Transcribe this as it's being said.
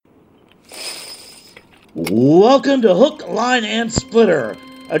Welcome to Hook, Line, and Splitter,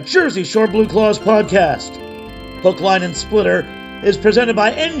 a Jersey Shore Blue Claws podcast. Hook, Line, and Splitter is presented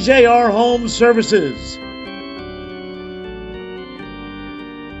by NJR Home Services.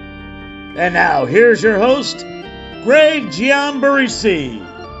 And now, here's your host, Greg Giambarisi.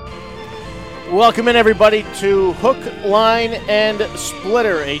 Welcome in, everybody, to Hook, Line, and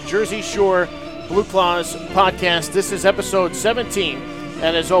Splitter, a Jersey Shore Blue Claws podcast. This is episode 17.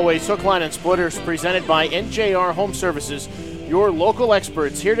 And as always, Hook, Line, and Splitter is presented by NJR Home Services, your local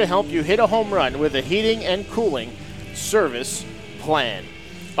experts here to help you hit a home run with a heating and cooling service plan.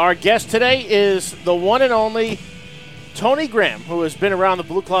 Our guest today is the one and only Tony Graham, who has been around the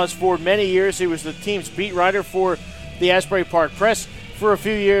Blue Claws for many years. He was the team's beat writer for the Asbury Park Press for a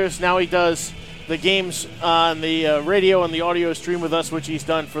few years. Now he does the games on the radio and the audio stream with us, which he's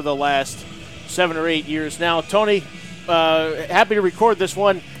done for the last 7 or 8 years now. Tony, happy to record this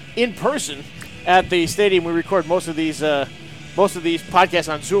one in person at the stadium. We record most of these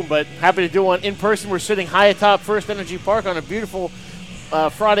podcasts on Zoom, but happy to do one in person. We're sitting high atop First Energy Park on a beautiful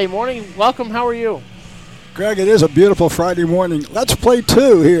Friday morning. Welcome. How are you? Greg, it is a beautiful Friday morning. Let's play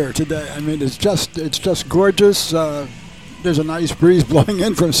two here today. I mean, it's just gorgeous. There's a nice breeze blowing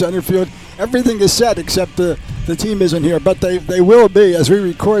in from center field. Everything is set except the team isn't here, but they will be as we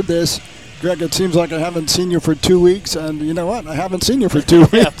record this. Greg, it seems like I haven't seen you for 2 weeks, and you know what? I haven't seen you for 2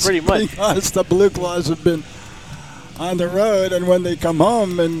 weeks. Yeah, pretty much. Because the Blue Claws have been on the road, and when they come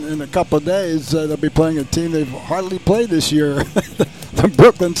home in a couple of days, they'll be playing a team they've hardly played this year. The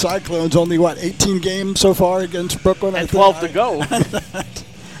Brooklyn Cyclones, only, 18 games so far against Brooklyn? And 12 to go.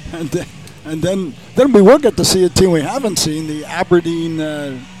 and then we will get to see a team we haven't seen, the Aberdeen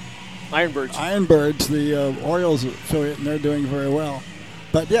Ironbirds, the Orioles affiliate, and they're doing very well.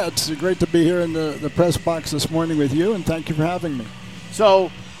 But, yeah, it's great to be here in the press box this morning with you, and thank you for having me. So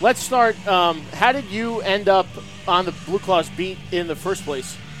let's start. How did you end up on the Blue Claws beat in the first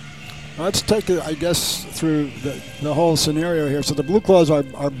place? Let's take it, I guess, through the whole scenario here. So the Blue Claws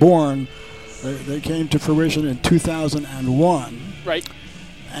are born. They came to fruition in 2001. Right.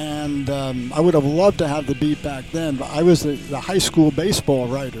 And I would have loved to have the beat back then, but I was the high school baseball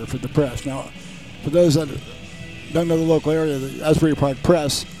writer for the Press. Now, for those that don't know the local area, the Asbury Park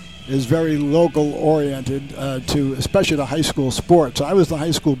Press is very local oriented to especially the high school sports. So I was the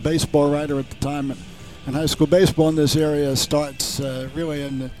high school baseball writer at the time, and high school baseball in this area starts really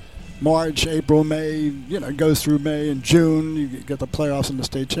in March, April, May. It goes through May and June. You get the playoffs and the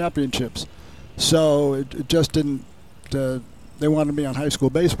state championships. So it just didn't. They wanted me on high school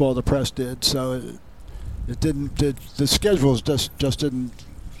baseball. The Press did. So it didn't. The schedules just didn't.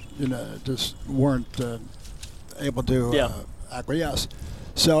 Just weren't able to acquiesce.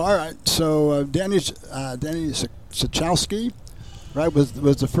 So all right. So Danny Sachowski, right, was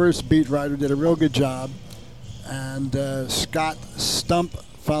the first beat writer. Did a real good job, and Scott Stump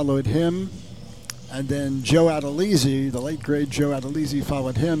followed him, and then Joe Adelizi, the late great Joe Adelizi,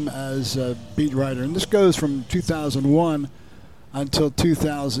 followed him as a beat writer. And this goes from 2001 until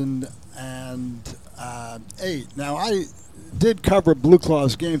 2008. Now I did cover Blue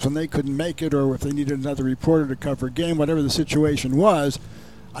Claws games when they couldn't make it, or if they needed another reporter to cover a game, whatever the situation was.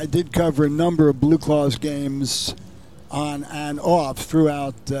 I did cover a number of Blue Claws games on and off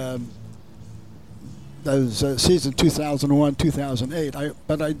throughout those season 2001, 2008.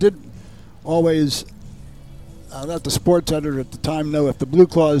 But I did always let the sports editor at the time know if the Blue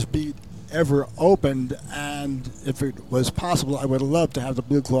Claws beat ever opened, and if it was possible, I would love to have the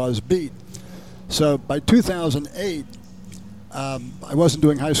Blue Claws beat. So by 2008, I wasn't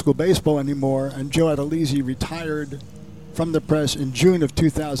doing high school baseball anymore, and Joe Adelizi retired from the Press in June of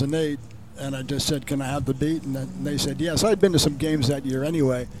 2008, and I just said, can I have the beat? And they said yes. I'd been to some games that year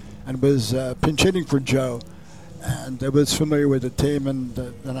anyway, and was pinch hitting for Joe, and I was familiar with the team, and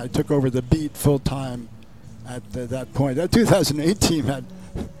I took over the beat full-time at that point. That 2008 team had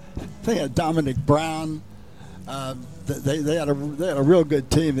Dominic Brown. They had a real good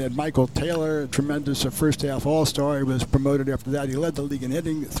team. They had Michael Taylor, a tremendous first-half All-Star. He was promoted after that. He led the league in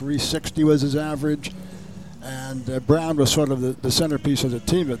hitting. 360 was his average. And Brown was sort of the centerpiece of the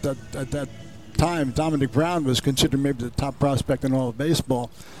team. At that time, Dominic Brown was considered maybe the top prospect in all of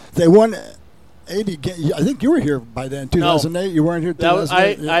baseball. They won 80 games. I think you were here by then, 2008. No, you weren't here in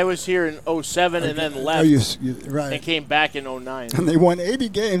 2008? I was here in 07 and then left right. and came back in 09. And they won 80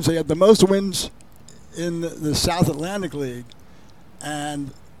 games. They had the most wins in the South Atlantic League,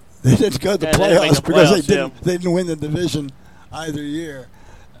 and they didn't go to the playoffs because they didn't win the division either year,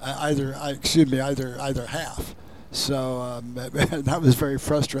 either half. So that was very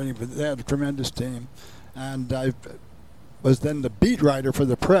frustrating. But they had a tremendous team, and I was then the beat writer for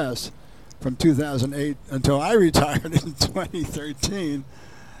the Press from 2008 until I retired in 2013.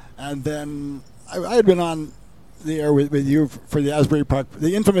 And then I had been on the air with you for the Asbury Park,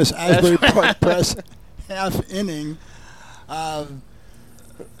 the infamous Asbury Park Press half inning.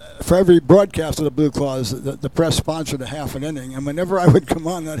 For every broadcast of the Blue Claws, the press sponsored a half an inning, and whenever I would come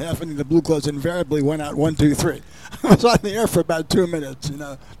on that half inning, the Blue Claws invariably went out 1, 2, 3. I was on the air for about 2 minutes,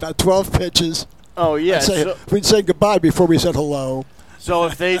 about 12 pitches. Oh yeah, we'd say goodbye before we said hello. So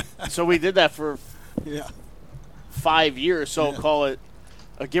we did that for 5 years. So call it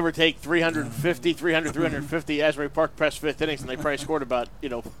a give or take 350, 300, 350 Asbury Park Press fifth innings, and they probably scored about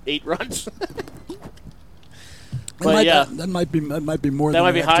 8 runs. But that might be more. That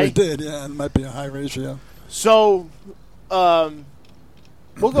might be high. Did it might be a high ratio. So,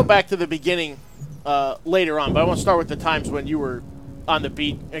 we'll go back to the beginning later on, but I want to start with the times when you were on the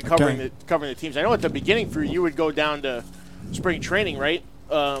beat and covering the teams. I know at the beginning for you would go down to spring training, right?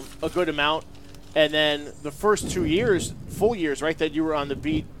 A good amount, and then the first 2 years, full years, right, that you were on the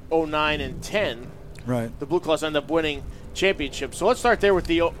beat, 09 and 10. Right. The Blue Claws ended up winning championships. So let's start there with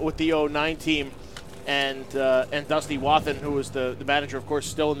the 09 team. And Dusty Wathen, who was the manager, of course,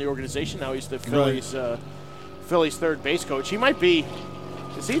 still in the organization. Now he's the Phillies third base coach. He might be.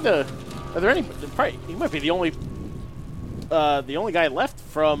 Is he the? Are there any? He might be the only guy left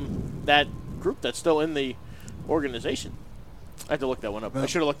from that group that's still in the organization. I had to look that one up. I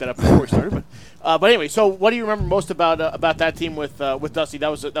should have looked that up before we started. But anyway, so what do you remember most about that team with Dusty?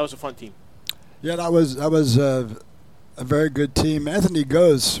 That was a fun team. Yeah, that was. A very good team. Anthony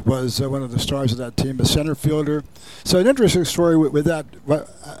Goes was one of the stars of that team, a center fielder. So an interesting story with that,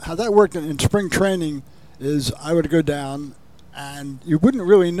 how that worked in spring training is I would go down and you wouldn't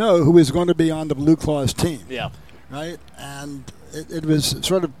really know who was going to be on the Blue Claws team. Yeah. Right? And it was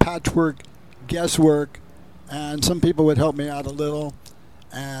sort of patchwork, guesswork, and some people would help me out a little.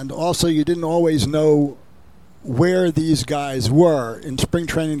 And also you didn't always know where these guys were. In spring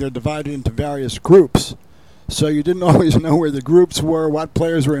training, they're divided into various groups. So you didn't always know where the groups were, what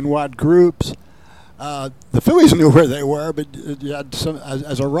players were in what groups. The Phillies knew where they were, but you had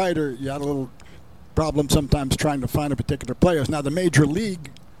as a writer, you had a little problem sometimes trying to find a particular players. Now, the major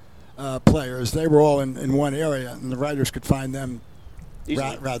league players, they were all in one area, and the writers could find them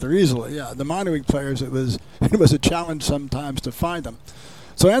rather easily. Yeah, the minor league players, it was a challenge sometimes to find them.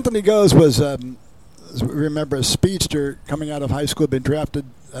 So Anthony Goes was, remember, a speedster coming out of high school, been drafted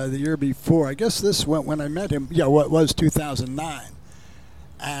the year before. I guess this when I met him, it was 2009.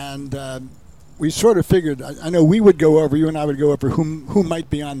 And we sort of figured, I know you and I would go over who might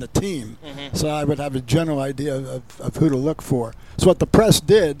be on the team. Mm-hmm. So I would have a general idea of who to look for. So what the press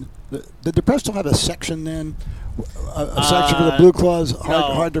did the press still have a section then? A section for the Blue Claws?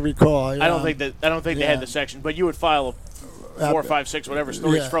 Hard to recall. I don't think they had the section, but you would file 4, 5, 6, whatever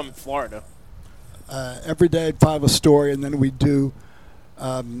stories from Florida. Every day I'd file a story, and then we'd do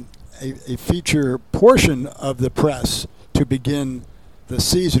a feature portion of the press to begin the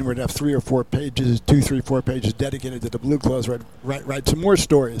season. We'd have 3 or 4 pages, 2, 3, 4 pages dedicated to the Blue Claws. Write some more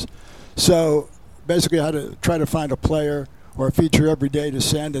stories. So basically I had to try to find a player or a feature every day to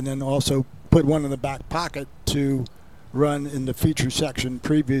send, and then also put one in the back pocket to run in the feature section,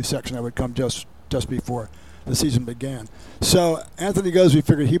 preview section that would come just before the season began. So Anthony Goes, we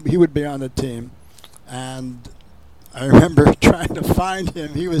figured he would be on the team. And I remember trying to find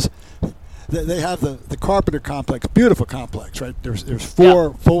him. They have the Carpenter complex, beautiful complex, right? There's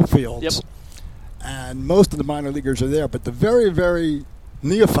 4 full fields. Yep. And most of the minor leaguers are there, but the very, very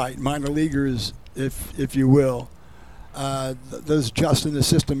neophyte minor leaguers, if you will, those just in the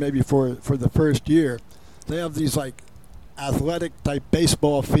system maybe for the first year, they have these like athletic type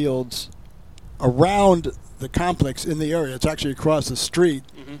baseball fields around the complex in the area. It's actually across the street.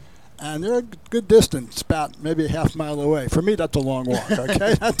 Mm-hmm. And they're a good distance, about maybe a half mile away. For me, that's a long walk,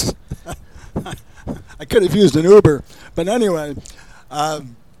 okay? I could have used an Uber. But anyway.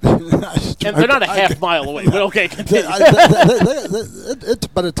 And they're not a half mile away, but okay. By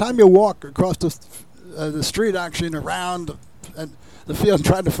the time you walk across the street, actually, and around the field and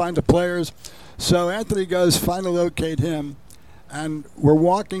trying to find the players. So Anthony Goes, finally locate him. And we're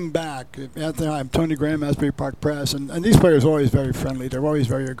walking back. Anthony, I'm Tony Graham, Asbury Park Press, and these players are always very friendly. They're always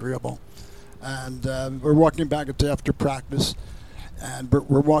very agreeable. And we're walking back after practice, and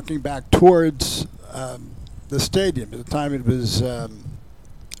we're walking back towards the stadium. At the time, it was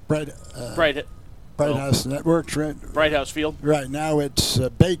Bright House Networks, right? Bright House Field. Right now, it's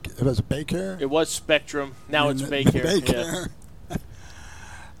it was Baycare. It was Spectrum. Now it's Baycare. Yeah.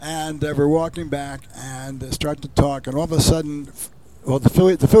 And we're walking back and start to talk, and all of a sudden,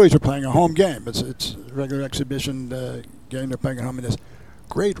 the Phillies are playing a home game. It's a regular exhibition game. They're playing at home, and this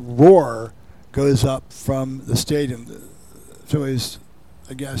great roar goes up from the stadium. The Phillies,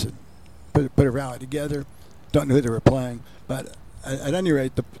 I guess, put a rally together. Don't know who they were playing, but at any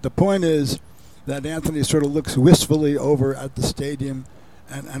rate, the point is that Anthony sort of looks wistfully over at the stadium,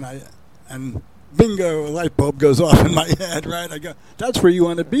 and bingo, a light bulb goes off in my head, right? I go, that's where you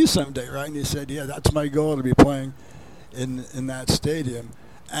want to be someday, right? And he said, yeah, that's my goal, to be playing in that stadium.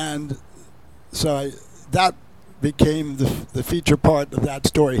 And so that became the feature part of that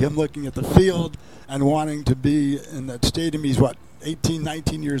story, him looking at the field and wanting to be in that stadium. He's, 18,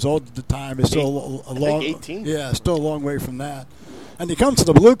 19 years old at the time. It's still a long, 18? Yeah, still a long way from that. And he comes to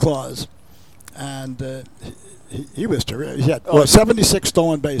the Blue Claws, and he was terrific. He had 76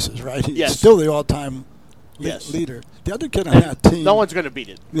 stolen bases, right? He's yes. still the all-time leader. The other kid on that team, no one's going to beat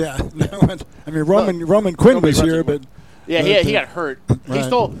it. Yeah, no one. I mean, Roman Quinn was here, but he got hurt. Right.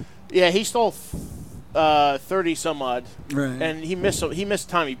 He stole 30 some odd, right. and he missed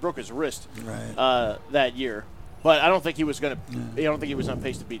time. He broke his wrist right. that year. But I don't think he was going to. I don't think he was on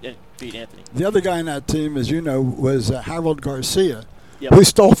pace to beat Anthony. The other guy on that team, as you know, was Harold Garcia, yep. who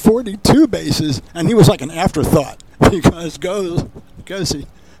stole 42 bases, and he was like an afterthought because Gosi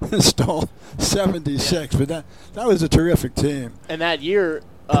stole 76. But that was a terrific team. And that year,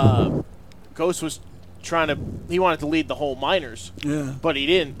 Ghost was he wanted to lead the whole minors, but he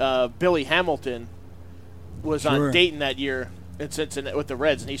didn't. Billy Hamilton was on Dayton that year in Cincinnati with the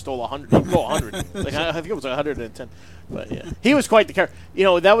Reds, and he stole 100. He stole 100. I think it was 110. But yeah, he was quite the character.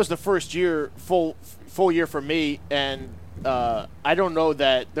 That was the first year, full year for me, and I don't know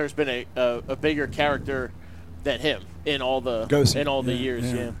that there's been a bigger character than him in all the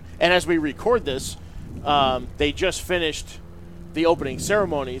years. Yeah. And as we record this, they just finished the opening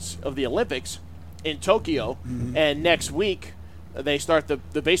ceremonies of the Olympics in Tokyo, and next week they start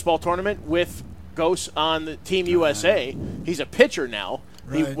the baseball tournament with Ghost on the Team USA. He's a pitcher now.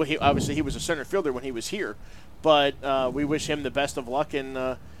 Right. He obviously he was a center fielder when he was here, but we wish him the best of luck in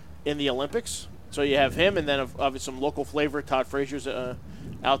the Olympics. So you have him, and then obviously some local flavor. Todd Frazier's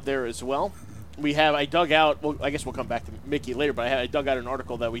out there as well. I dug out. Well, I guess we'll come back to Mickey later, but I dug out an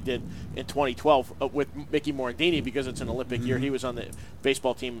article that we did in 2012 with Mickey Morandini because it's an Olympic year. He was on the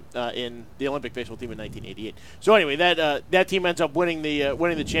baseball team in the Olympic baseball team in 1988. So anyway, that team ends up winning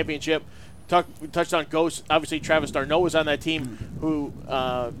the championship. We touched on Ghost. Obviously, Travis d'Arnaud was on that team, who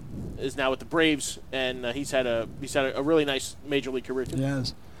is now with the Braves, and he's had a really nice major league career too.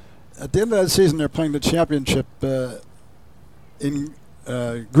 Yes. At the end of that season, they're playing the championship in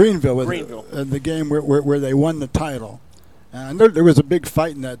Greenville, in the game where they won the title. And I know there was a big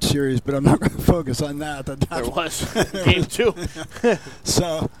fight in that series, but I'm not going to focus on that. There was game 2.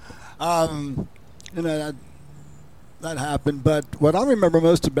 So, that happened. But what I remember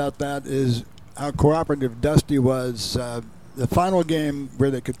most about that is how cooperative Dusty was. The final game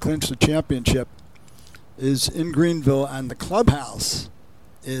where they could clinch the championship is in Greenville, and the clubhouse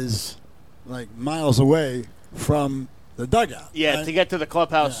is like miles away from the dugout. Yeah, right? To get to the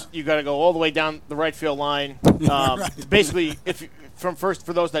clubhouse, you got to go all the way down the right field line. Right. Basically,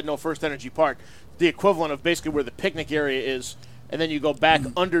 for those that know First Energy Park, the equivalent of basically where the picnic area is, and then you go back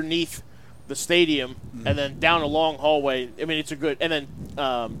underneath the stadium, and then down a long hallway. I mean, it's a good, and then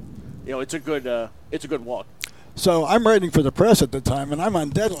it's a good walk. So I'm writing for the press at the time, and I'm on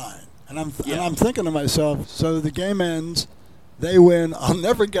deadline, and I'm thinking to myself, so the game ends, they win, I'll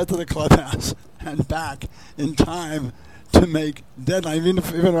never get to the clubhouse and back in time to make deadline, even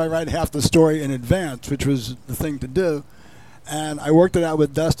if I write half the story in advance, which was the thing to do. And I worked it out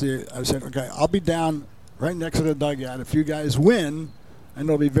with Dusty. I said, okay, I'll be down right next to the dugout. If you guys win, and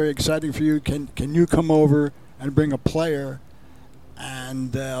it'll be very exciting for you, can you come over and bring a player,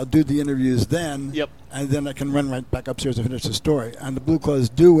 and I'll do the interviews then. Yep. And then I can run right back upstairs and finish the story. And the Blue Claws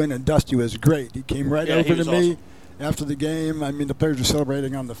do win, and Dusty was great. He came right over to me after the game. I mean, the players were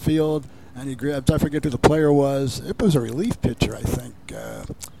celebrating on the field, and he grabbed, I forget who the player was. It was a relief pitcher, I think,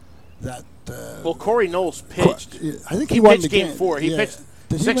 well, Corey Knowles pitched. I think he won pitched the game. Game 4. He pitched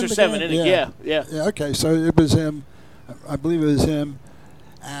Did 6 or 7 innings. Yeah. Okay, so it was him. I believe it was him.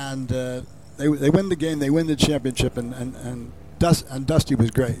 And they win the game. They win the championship, and Dusty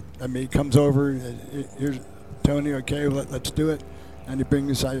was great. I mean, he comes over. Here's Tony. Okay, let's do it. And he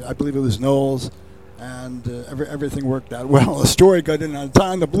brings, I believe it was Knowles, and everything worked out well. The story got in on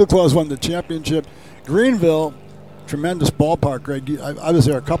time. The Blue Claws won the championship. Greenville, tremendous ballpark, Greg. I was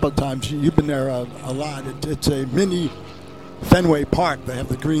there a couple of times. You've been there a lot. It's a mini Fenway Park. They have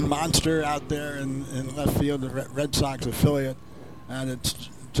the Green Monster out there in left field, the Red Sox affiliate, and it's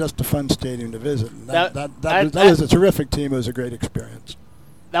just a fun stadium to visit. That was a terrific team. It was a great experience.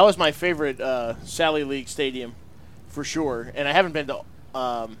 That was my favorite Sally League stadium, for sure. And I haven't been to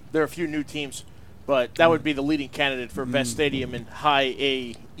There are a few new teams, but that would be the leading candidate for best stadium in High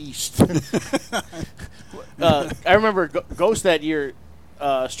A East. I remember Ghost that year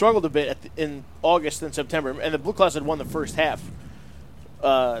struggled a bit in August and September, and the Blue Claws had won the first half.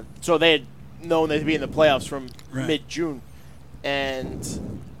 So they had known they'd be in the playoffs from mid-June. And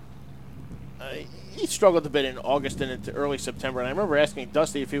he struggled a bit in August and into early September. And I remember asking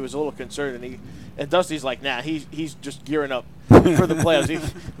Dusty if he was a little concerned, and Dusty's like, nah, he's just gearing up for the playoffs.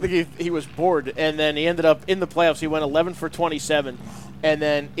 He was bored. And then he ended up in the playoffs. He went 11 for 27. And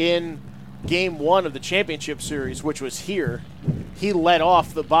then in Game 1 of the championship series, which was here, he led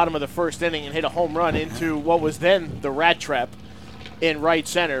off the bottom of the first inning and hit a home run into what was then the rat trap in right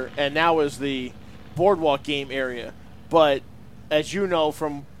center, and now is the boardwalk game area. But as you know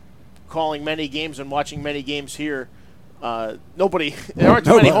from calling many games and watching many games here, there aren't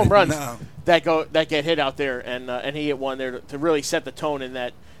too many home runs that get hit out there, and he hit one there to really set the tone in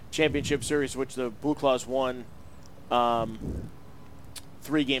that championship series, which the Blue Claws won 3-1.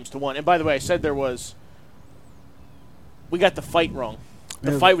 And by the way, I said we got the fight wrong.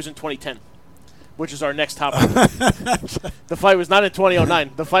 The fight was in 2010, which is our next topic. The fight was not in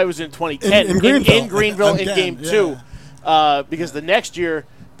 2009. The fight was in 2010 in Greenville in Game 2. Because the next year,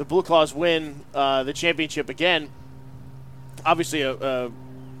 the Blue Claws win the championship again. Obviously, a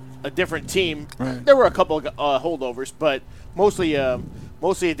different team. Right. There were a couple of holdovers, but mostly a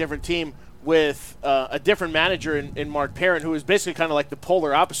different team with a different manager in Mark Parent, who is basically kind of like the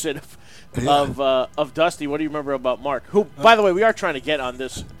polar opposite of Dusty. What do you remember about Mark? Who, by the way, we are trying to get on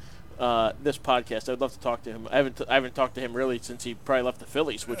this podcast. I'd love to talk to him. I haven't talked to him really since he probably left the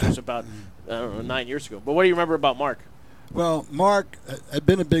Phillies, which was about 9 years ago. But what do you remember about Mark? Well, Mark had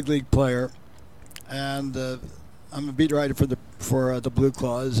been a big league player, and I'm a beat writer for the Blue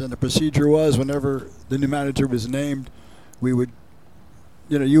Claws. And the procedure was whenever the new manager was named, we would,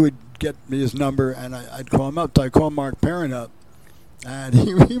 you would get me his number, and I'd call him up. So I called Mark Parent up, and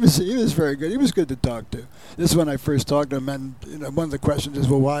he was very good. He was good to talk to. This is when I first talked to him, and one of the questions is,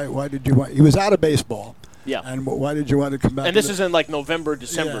 well, why did you want? He was out of baseball. Yeah. And why did you want to come back? And this is in like November,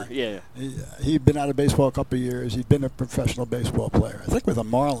 December. Yeah. He'd been out of baseball a couple of years. He'd been a professional baseball player. I think with the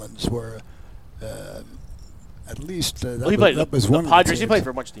Marlins, where at least that was one. The Padres. Of the he played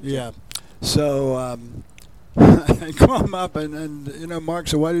for a bunch of teams. Yeah. So I call him up, and Mark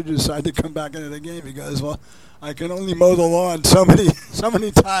said, "Why did you decide to come back into the game?" He goes, "Well, I can only mow the lawn so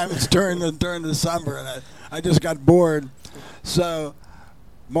many times during the summer, and I just got bored." So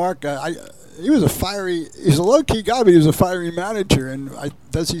Mark, he's a low-key guy, but he was a fiery manager, and I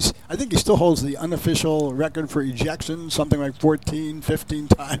think he still holds the unofficial record for ejection, something like 14, 15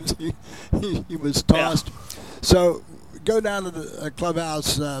 times he was tossed. Yeah. So go down to the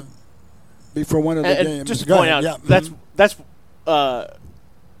clubhouse before one of the games. Just to point out, that's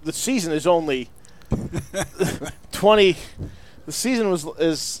the season is only 20. The season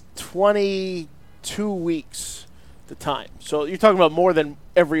is 22 weeks. The time. So you're talking about more than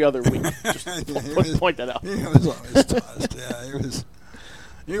every other week. Just point that out. He was always tossed. Yeah,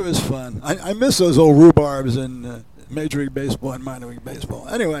 he was fun. I miss those old rhubarbs in Major League Baseball and Minor League Baseball.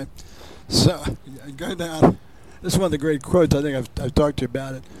 Anyway, so I go down. This is one of the great quotes. I think I've talked to you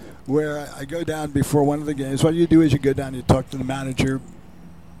about it. Where I go down before one of the games. What you do is you go down, you talk to the manager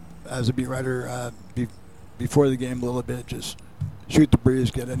as a beat writer before the game a little bit, just shoot the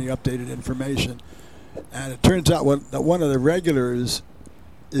breeze, get any updated information. And it turns out that one of the regulars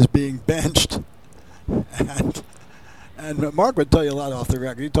is being benched. And Mark would tell you a lot off the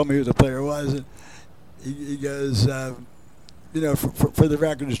record. He told me who the player was. And he goes, for the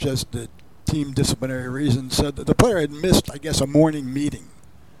record, it's just team disciplinary reasons. So the player had missed, I guess, a morning meeting.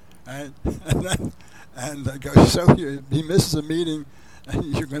 Right? And I go, so he misses a meeting, and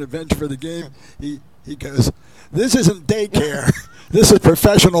you're going to bench for the game? He goes, this isn't daycare. This is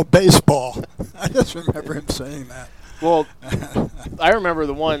professional baseball. I just remember him saying that. Well, I remember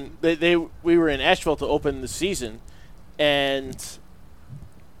the one we were in Asheville to open the season, and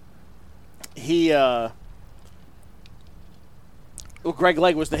Greg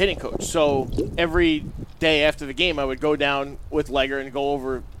Legg was the hitting coach. So every day after the game, I would go down with Legger and go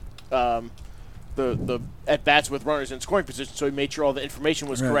over the at bats with runners in scoring position. So he made sure all the information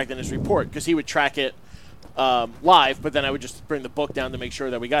was correct in his report, because he would track it live, but then I would just bring the book down to make sure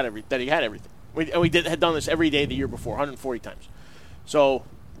that that he had everything. We had done this every day the year before, 140 times. So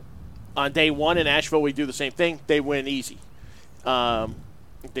on day one in Asheville, we do the same thing. They win easy.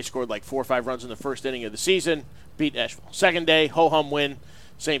 They scored like 4 or 5 runs in the first inning of the season, beat Asheville. Second day, ho-hum win,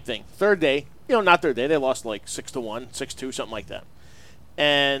 same thing. Third day, not third day, they lost like 6-1, 6-2, something like that.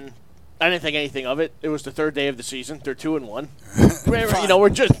 And I didn't think anything of it. It was the third day of the season. They're 2-1. We're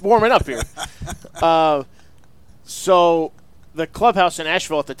just warming up here. So the clubhouse in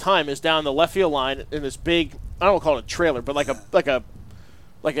Asheville at the time is down the left field line in this big, I don't want to call it a trailer, but like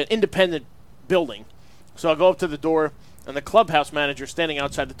an independent building. So I go up to the door, and the clubhouse manager standing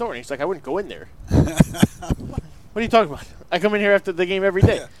outside the door, and he's like, I wouldn't go in there. What are you talking about? I come in here after the game every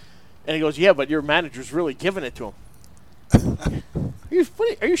day. Yeah. And he goes, yeah, but your manager's really giving it to him.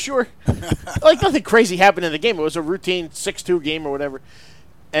 Are you sure? Like, nothing crazy happened in the game. It was a routine 6-2 game or whatever.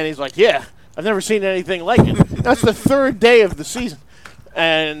 And he's like, yeah, I've never seen anything like it. That's the third day of the season.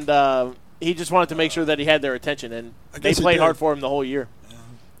 And he just wanted to make sure that he had their attention. And they played hard for him the whole year. Yeah.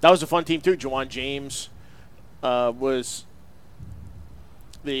 That was a fun team, too. Juwan James was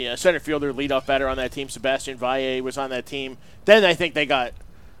the center fielder, leadoff batter on that team. Sebastian Valle was on that team. Then I think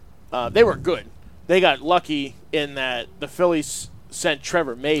they were good. They got lucky in that the Phillies sent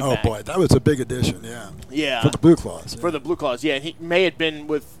Trevor May back. Oh, boy, that was a big addition, yeah. Yeah. For the Blue Claws. For the Blue Claws, yeah. And May had been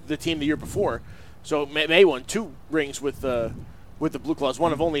with the team the year before. So May won 2 rings with the Blue Claws,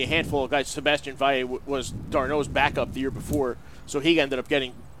 one of only a handful of guys. Sebastian Valle was d'Arnaud's backup the year before, so he ended up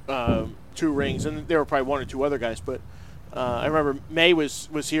getting 2 rings. And there were probably 1 or 2 other guys. But I remember May was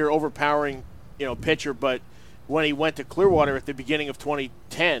here overpowering, pitcher, but when he went to Clearwater at the beginning of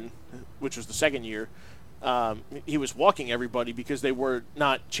 2010, which was the second year, he was walking everybody because they were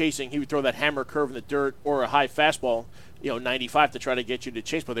not chasing. He would throw that hammer curve in the dirt or a high fastball, 95 to try to get you to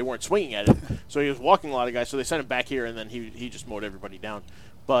chase, but they weren't swinging at it. So he was walking a lot of guys. So they sent him back here, and then he just mowed everybody down.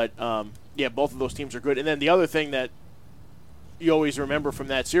 But, both of those teams are good. And then the other thing that you always remember from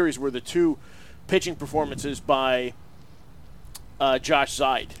that series were the 2 pitching performances by Josh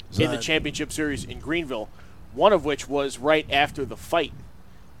Zeid in the championship series in Greenville, one of which was right after the fight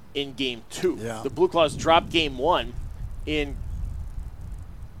in Game 2. Yeah. The Blue Claws dropped Game 1 in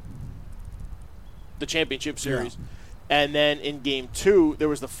the championship series. Yeah. And then in Game 2, there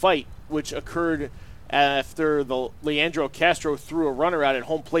was the fight, which occurred after Leandro Castro threw a runner out at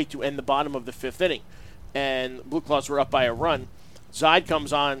home plate to end the bottom of the 5th inning. And Blue Claws were up by a run. Zeid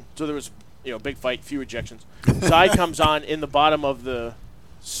comes on, so there was big fight, few ejections. Zeid comes on in the bottom of the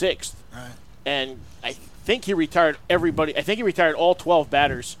 6th. Right. And I think he retired everybody. I think he retired all 12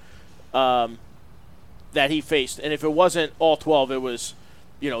 batters that he faced. And if it wasn't all 12, it was,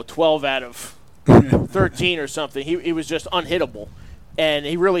 12 out of 13 or something. He was just unhittable. And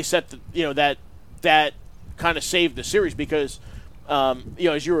he really set that kind of saved the series because,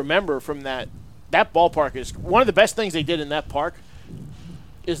 as you remember from that ballpark is one of the best things they did in that park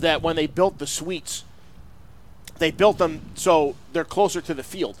is that when they built the suites, they built them so they're closer to the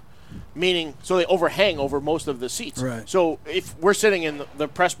field. Meaning, so they overhang over most of the seats. Right. So if we're sitting in the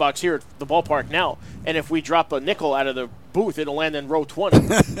press box here at the ballpark now, and if we drop a nickel out of the booth, it'll land in row 20.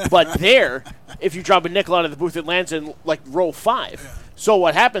 But there, if you drop a nickel out of the booth, it lands in like row 5. Yeah. So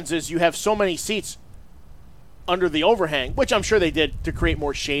what happens is you have so many seats under the overhang, which I'm sure they did to create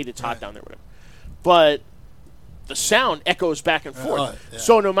more shade. It's hot down there, whatever. But the sound echoes back and forth. Yeah.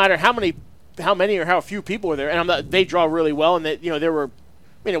 So no matter how many or how few people were there, and they draw really well, and there were.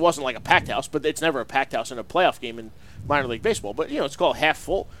 I mean, it wasn't like a packed house, but it's never a packed house in a playoff game in minor league baseball. But, it's called half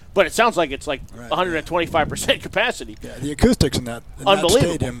full. But it sounds like it's like 125% capacity. Yeah, the acoustics in that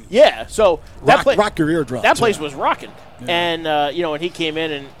stadium. Yeah, so rock your eardrums. That place was rocking. Yeah. And, and he came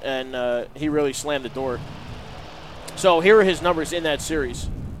in and he really slammed the door. So here are his numbers in that series.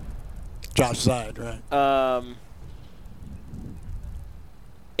 Josh Zeid, right.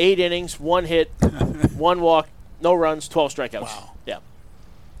 8 innings, 1 hit, 1 walk, no runs, 12 strikeouts. Wow. Yeah.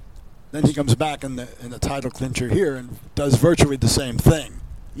 Then he comes back in the title clincher here and does virtually the same thing.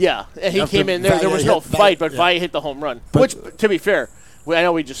 Yeah, and he came in there. There was no fight, but Valle hit the home run. Which, to be fair, I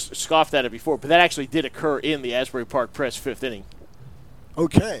know we just scoffed at it before, but that actually did occur in the Asbury Park Press 5th inning.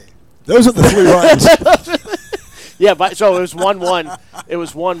 Okay. Those are the 3 runs. Yeah, so it was 1-1. It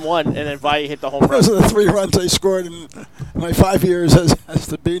was 1-1, and then Valle hit the home run. Those are the 3 runs they scored in my 5 years as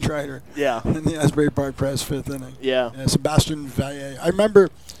the beat writer. Yeah. In the Asbury Park Press 5th inning. Yeah. Sebastian Valle. I remember,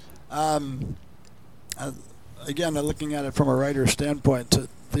 again, looking at it from a writer's standpoint, at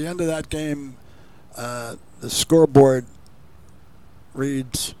the end of that game, the scoreboard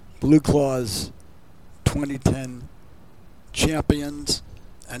reads Blue Claws 2010 champions,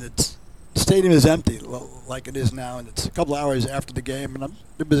 and the stadium is empty like it is now, and it's a couple hours after the game, and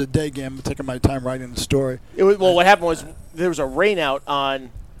it was a day game. I'm taking my time writing the story. What happened was there was a rainout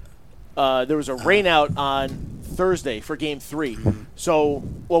on Thursday for Game 3. Mm-hmm. So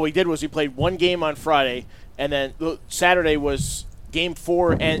what we did was we played one game on Friday, and then Saturday was Game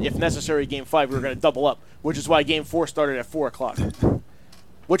 4, and if necessary, Game 5. We were going to double up, which is why Game 4 started at 4 o'clock.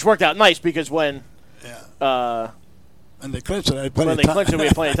 which worked out nice because when and they clinched it, I had we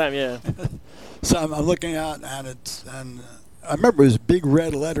had plenty of time. Yeah. So I'm looking out, and I remember it was big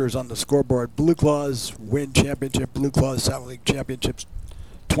red letters on the scoreboard: Blue Claws win championship, Blue Claws South League Championships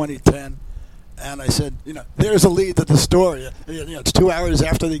 2010. And I said, there's a lead to the story. It's 2 hours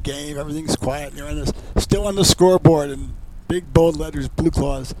after the game, everything's quiet, and still on the scoreboard in big bold letters: Blue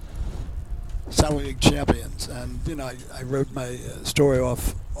Claws South League champions. And I wrote my story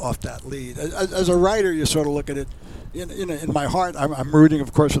off that lead. As a writer, you sort of look at it. In my heart, I'm rooting,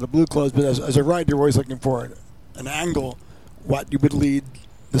 of course, for the Blue Claws. But as a writer, you're always looking for an angle, what you would lead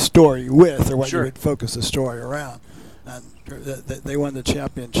the story with, or what you would focus the story around. And they won the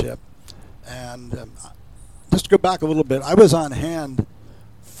championship. And just to go back a little bit, I was on hand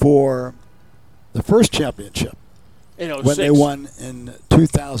for the first championship when they won in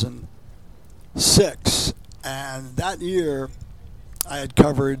 2006. And that year, I had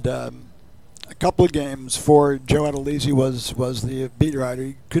covered a couple of games for Joe Adelizi was the beat writer.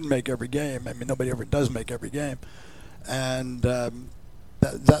 He couldn't make every game. I mean, nobody ever does make every game. And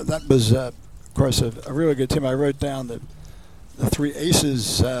that was, of course, a really good team. I wrote down the three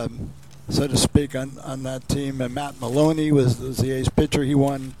aces, so to speak, on that team. And Matt Maloney was the ace pitcher. He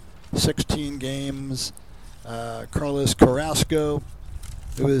won 16 games. Carlos Carrasco,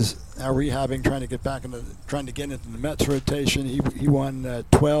 who is now rehabbing, trying to get into the Mets rotation. He won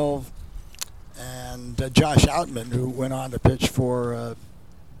 12. And Josh Outman, who went on to pitch for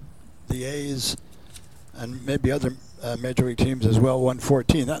the A's and maybe other major league teams as well, won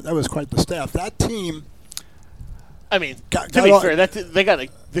 14. That was quite the staff. That team. I mean, to be fair, they got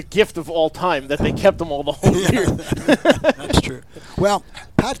the gift of all time that they kept them all the whole year. That's true. Well,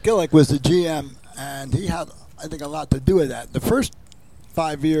 Pat Gillick was the GM, and he had, I think, a lot to do with that. The first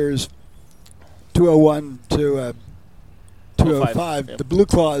 5 years, 2001 to 2005, the Blue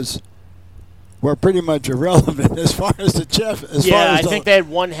Claws were pretty much irrelevant as far as the chef. I think they had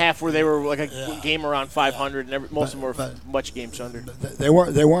one half where they were like a game around 500, and most of them were much games under. They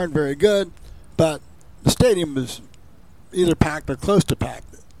weren't very good, but the stadium was either packed or close to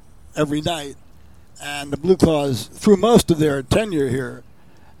packed every night. And the Blue Claws, through most of their tenure here,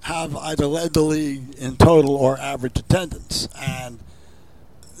 have either led the league in total or average attendance. And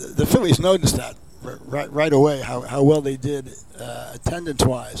the Phillies noticed that right away, how well they did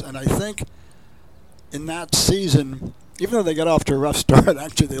attendance-wise. And I think in that season, even though they got off to a rough start,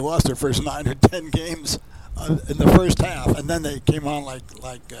 actually they lost their first 9 or 10 games in the first half, and then they came on like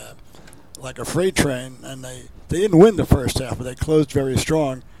a freight train, and they didn't win the first half, but they closed very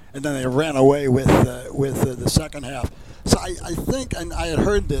strong, and then they ran away with the second half. So I think, and I had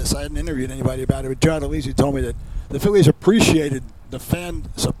heard this, I hadn't interviewed anybody about it, but John Elise told me that the Phillies appreciated the fan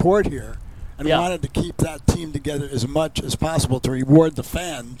support here and wanted to keep that team together as much as possible to reward the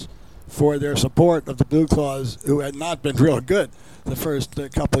fans for their support of the Blue Claws, who had not been real good the first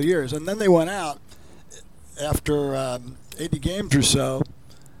couple of years. And then they went out after 80 games or so,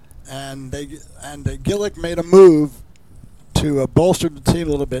 and Gillick made a move to bolster the team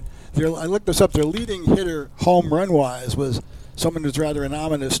a little bit. I looked this up. Their leading hitter, home run wise, was someone who's rather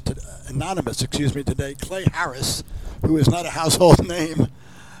anonymous today, Clay Harris, who is not a household name.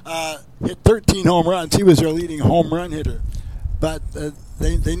 Hit 13 home runs. He was their leading home run hitter, but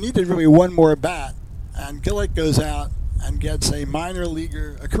they needed really one more bat, and Gillick goes out and gets a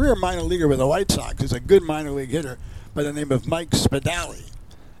career minor leaguer with the White Sox. He's a good minor league hitter by the name of Mike Spadali.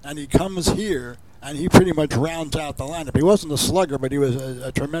 And he comes here, and he pretty much rounds out the lineup. He wasn't a slugger, but he was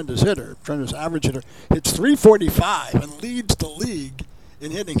a tremendous hitter, tremendous average hitter. Hits .345 and leads the league in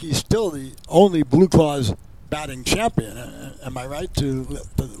hitting. He's still the only Blue Claws batting champion. Am I right?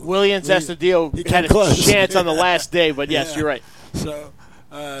 Williams Astudillo had a chance on the last day, but yes, you're right. So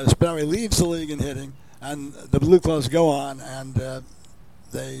Spadali leads the league in hitting, and the Blue Claws go on, and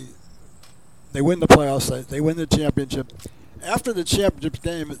they win the playoffs. They win the championship. After the championship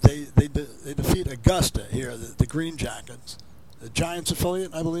game, they defeat Augusta here, the Green Jackets, the Giants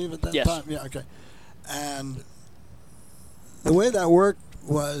affiliate, I believe, at that time. Yeah, okay. And the way that worked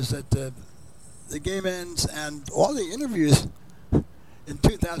was that the game ends, and all the interviews in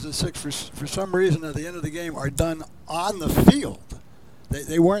 2006, for some reason, at the end of the game, are done on the field.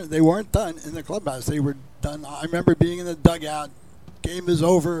 They weren't done in the clubhouse. They were done. I remember being in the dugout. Game is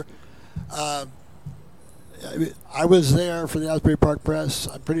over. I was there for the Asbury Park Press.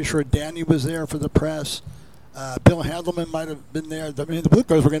 I'm pretty sure Danny was there for the press. Bill Handelman might have been there. I mean, the Blue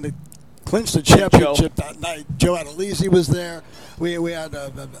Claws were going to clinch the championship that night. Joe Adelizi was there. We had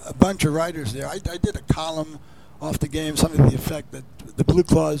a bunch of writers there. I did a column off the game, something to the effect that the Blue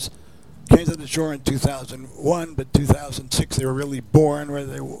Claws came to the Shore in 2001, but 2006 they were really born where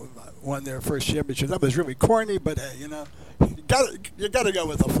they won their first championship. That was really corny, but hey, you got to go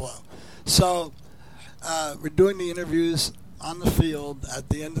with the flow. So we're doing the interviews on the field at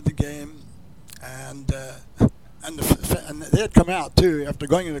the end of the game, and they had come out too after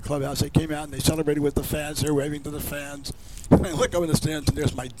going into the clubhouse. They came out and they celebrated with the fans. They're waving to the fans. And I look over the stands and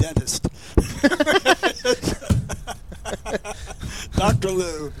there's my dentist, Dr.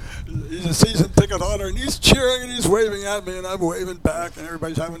 Lou. He's a season ticket holder and he's cheering and he's waving at me and I'm waving back and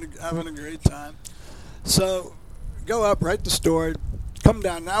everybody's having a great time. So go up, write the story, come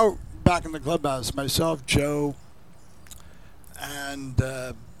down. Now back in the clubhouse, myself, Joe, and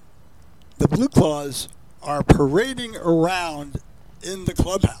the Blue Claws are parading around in the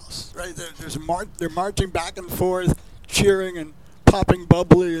clubhouse, right? They're marching back and forth, cheering and popping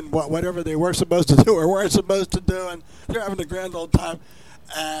bubbly and whatever they were supposed to do or weren't supposed to do, and they're having a grand old time.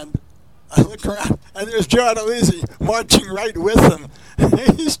 And I look around, and there's Joe Adolisi marching right with them.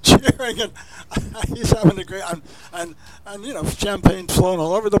 He's cheering, and he's having a great and champagne's flowing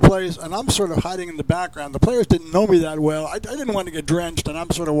all over the place, and I'm sort of hiding in the background. The players didn't know me that well. I didn't want to get drenched, and I'm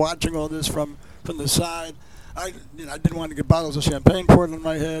sort of watching all this from the side. I didn't want to get bottles of champagne poured on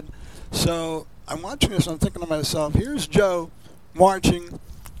my head. So I'm watching this, and I'm thinking to myself, here's Joe marching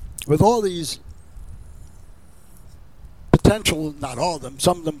with all these potential, not all of them,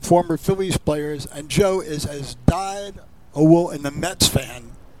 some of them former Phillies players, and Joe is as dyed-a-wool in the Mets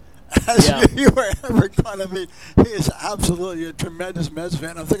fan as you were ever going to be. He is absolutely a tremendous Mets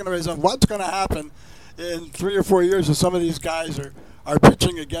fan. I'm thinking to myself, what's going to happen in 3 or 4 years if some of these guys are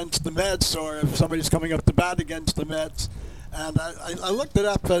pitching against the Mets, or if somebody's coming up to bat against the Mets? And I looked it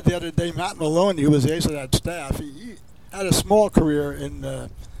up the other day. Matt Maloney, who was the ace of that staff, he had a small career in the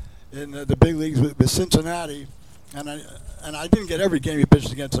big leagues with Cincinnati, and I didn't get every game he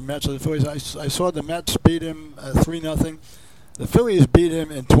pitched against the Mets or the Phillies. I saw the Mets beat him 3-0. The Phillies beat him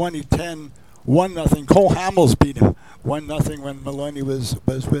in 2010 1-0. Cole Hamels beat him 1-0 when Maloney was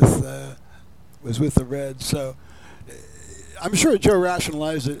with the Reds. So I'm sure Joe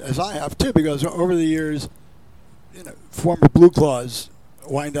rationalized it as I have too, because over the years, former Blue Claws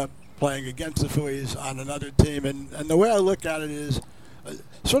wind up playing against the Phillies on another team, and the way I look at it is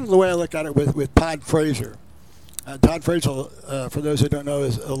sort of the way I look at it with Todd Frazier. Todd Frazier, for those who don't know,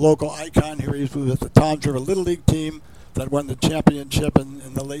 is a local icon here. He was with the Toms River Little League team that won the championship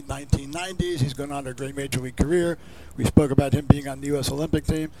in the late 1990s. He's gone on to a great major league career. We spoke about him being on the U.S. Olympic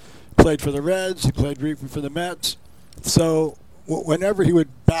team. Played for the Reds. He played briefly for the Mets. So whenever he would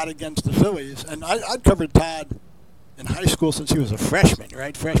bat against the Phillies, and I'd covered Todd in high school since he was a freshman,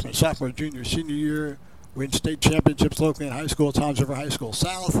 right? Freshman, sophomore, junior, senior year. We won state championships locally in high school, Toms River High School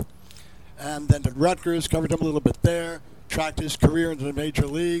South. And then at Rutgers, covered him a little bit there, tracked his career into the major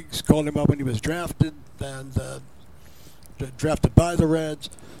leagues, called him up when he was drafted, and drafted by the Reds.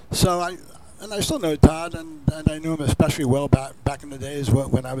 So I still know Todd, and I knew him especially well back in the days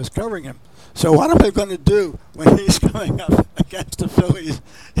when I was covering him. So what am I going to do when he's coming up against the Phillies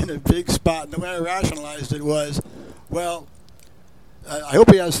in a big spot? And the way I rationalized it was, well, I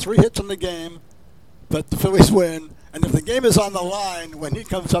hope he has 3 hits in the game, but the Phillies win. And if the game is on the line, when he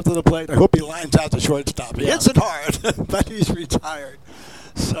comes up to the plate, I hope he lines out the shortstop. He hits it hard, but he's retired.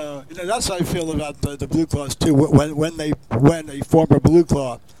 So that's how I feel about the Blue Claws too. When a former Blue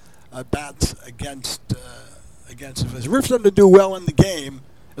Claw bats against the Phillies, root for them to do well in the game,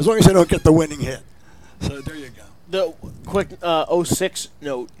 as long as they don't get the winning hit. So there you go. The quick 06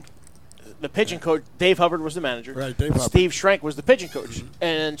 note. The pitching coach, Dave Hubbard, was the manager. Right, Dave Hubbard. Steve Schrank was the pitching coach,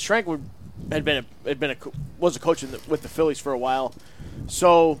 and Schrank was a coach with the Phillies for a while.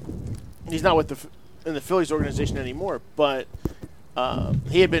 So he's not in the Phillies organization anymore. But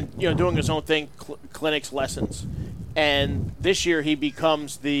he had been doing his own thing, clinics, lessons, and this year he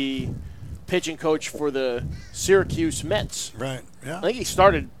becomes the pitching coach for the Syracuse Mets. Right. Yeah. I think he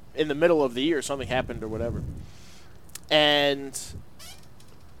started in the middle of the year. Something happened or whatever, and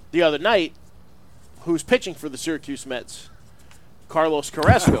the other night, who's pitching for the Syracuse Mets? Carlos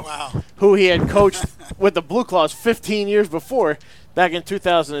Carrasco, wow. Who he had coached with the Blue Claws 15 years before, back in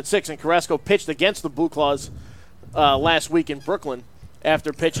 2006. And Carrasco pitched against the Blue Claws last week in Brooklyn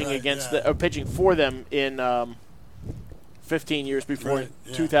after pitching pitching for them in 15 years before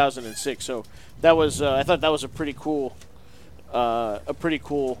 2006. So that was I thought that was a pretty cool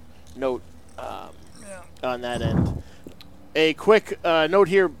note on that end. A quick note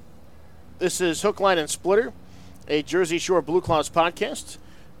here. This is Hook, Line, and Splitter, a Jersey Shore Blue Claws podcast,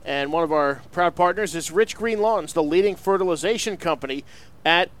 and one of our proud partners is Rich Green Lawns, the leading fertilization company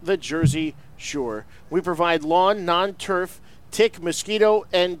at the Jersey Shore. We provide lawn, non-turf, tick, mosquito,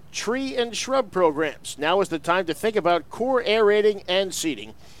 and tree and shrub programs. Now is the time to think about core aerating and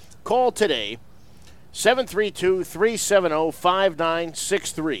seeding. Call today,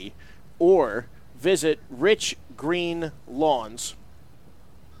 732-370-5963, or visit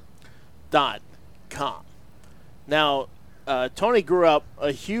richgreenlawns.com. Now, Tony grew up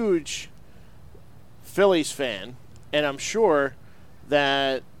a huge Phillies fan, and I'm sure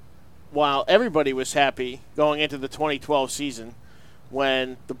that while everybody was happy going into the 2012 season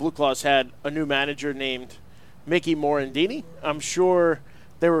when the Blue Claws had a new manager named Mickey Morandini, I'm sure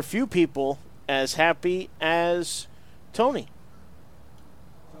there were few people as happy as Tony.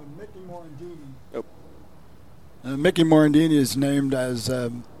 Mickey Morandini. Oh. Mickey Morandini is named as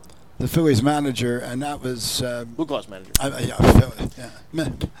the Phillies manager, and that was Blue Claws manager.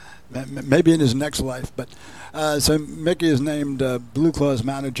 Maybe in his next life, but so Mickey is named Blue Claws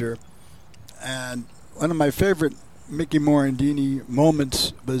manager, and one of my favorite Mickey Morandini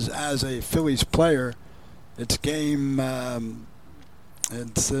moments was as a Phillies player. It's game.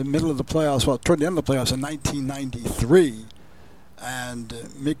 It's the middle of the playoffs. Well, toward the end of the playoffs in 1993, and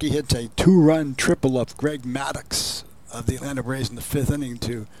Mickey hits a 2-run triple of Greg Maddux of the Atlanta Braves in the 5th inning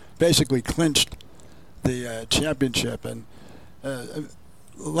to basically clinch the championship. And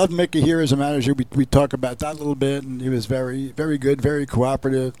loved Mickey here as a manager. We talk about that a little bit, and he was very, very good, very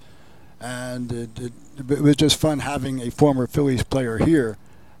cooperative, and it was just fun having a former Phillies player here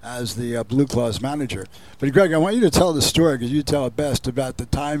as the Blue Claws manager. But Greg, I want you to tell the story, because you tell it best, about the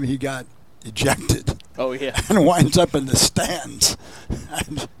time he got ejected. Oh, yeah. And winds up in the stands.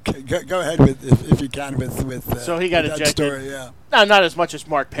 Go ahead with, if you can, with so he got that ejected. story, yeah. No, not as much as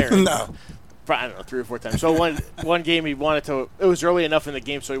Mark Perry. No. I don't know, 3 or 4 times. So one game he wanted to, it was early enough in the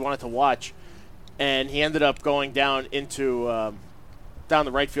game, so he wanted to watch, and he ended up going down into down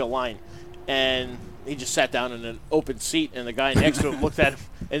the right field line, and he just sat down in an open seat, and the guy next to him looked at him,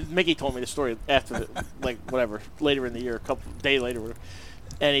 and Mickey told me the story after, later in the year, a couple days later,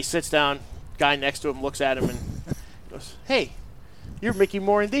 and he sits down, guy next to him looks at him and goes, "Hey, you're Mickey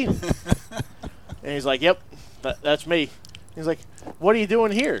Morandini." And he's like, "Yep, that's me." He's like, "What are you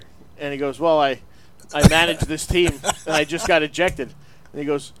doing here?" And he goes, "Well, I manage this team, and I just got ejected." And he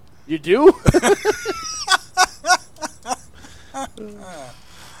goes, "You do?"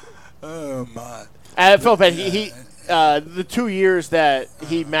 Oh, my. I felt bad. He the 2 years that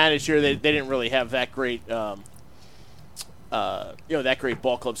he managed here, they didn't really have that great, that great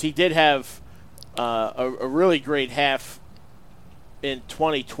ball clubs. He did have a really great half in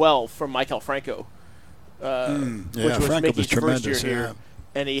 2012 from Michael Franco, which was Franco Mickey's was first year tremendous, here. yeah.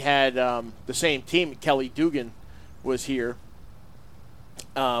 And he had the same team. Kelly Dugan was here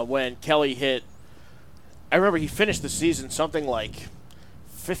when Kelly hit. I remember he finished the season something like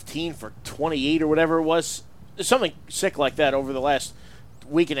 15 for 28 or whatever it was, something sick like that over the last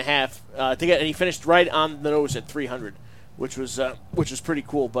week and a half and he finished right on the nose at 300, which was pretty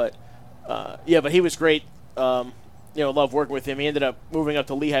cool. But but he was great. Love working with him. He ended up moving up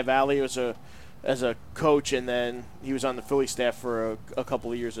to Lehigh Valley as a coach, and then he was on the Philly staff for a couple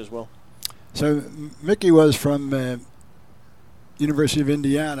of years as well. So Mickey was from University of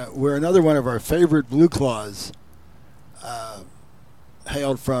Indiana, where another one of our favorite Blue Claws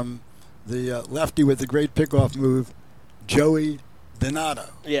hailed from, the lefty with the great pickoff move, Joey Donato.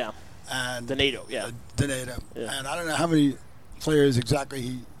 Yeah. And Donato, yeah. Donato. Yeah. And I don't know how many players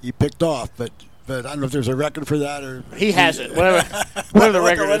exactly he picked off, but I don't know if there's a record for that, or he has it. Whatever the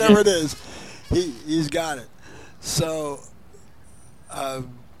record is. Whatever it is, he's got it. So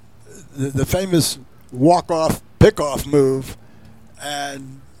the famous walk-off pickoff move,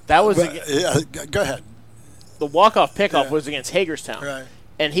 and that was go ahead. The walk-off pickoff was against Hagerstown, right?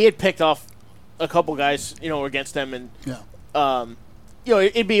 And he had picked off a couple guys, against them, and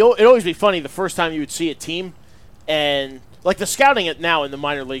it'd always be funny the first time you would see a team, and like the scouting now in the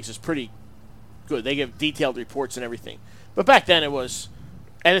minor leagues is pretty good. They give detailed reports and everything, but back then it was,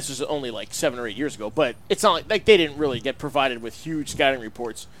 and this was only like 7 or 8 years ago, but it's not like they didn't really get provided with huge scouting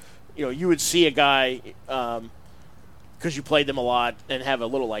reports. You would see a guy because you played them a lot and have a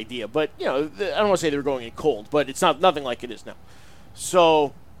little idea. But, I don't want to say they were going in cold, but it's nothing like it is now.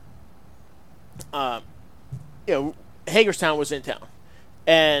 So, Hagerstown was in town.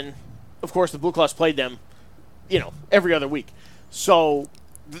 And, of course, the Blue Claws played them, every other week. So,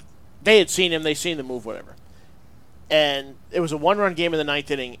 they had seen him. They seen the move, whatever. And it was a 1-run game in the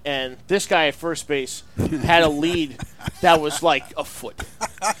 9th inning, and this guy at first base had a lead that was like a foot.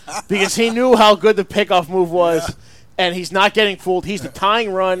 Because he knew how good the pickoff move was, and he's not getting fooled. He's the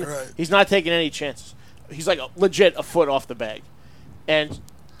tying run. Right. He's not taking any chances. He's like legit a foot off the bag. And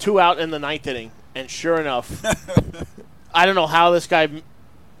 2 out in the 9th inning, and sure enough, I don't know how this guy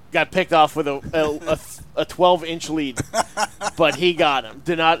got picked off with a 12-inch lead, but he got him.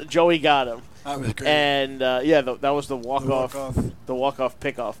 Joey got him. That was great. And that was the walk-off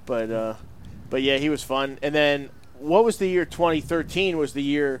pickoff. But yeah, he was fun. And then what was the year? 2013 was the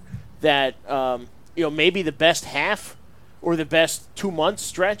year that maybe the best half or the best 2 month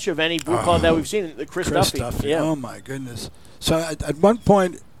stretch of any Blue Claw that we've seen. Chris Duffy. Yeah. Oh my goodness. So at one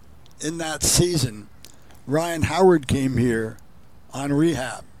point in that season, Ryan Howard came here on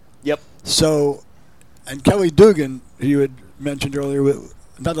rehab. Yep. So, and Kelly Dugan, who you had mentioned earlier, with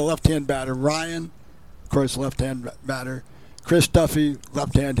another left-hand batter. Ryan, of course, left-hand batter. Chris Duffy,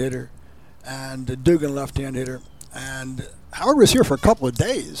 left-hand hitter. And Dugan, left-hand hitter. And Howard was here for a couple of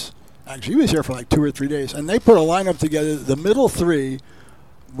days. Actually, he was here for like 2 or 3 days. And they put a lineup together. The middle three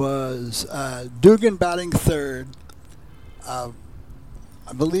was Dugan batting third. I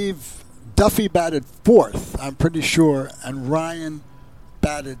believe Duffy batted fourth, I'm pretty sure. And Ryan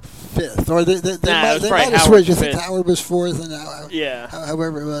batted fifth. Or they might have switched. You think Howard was fourth? And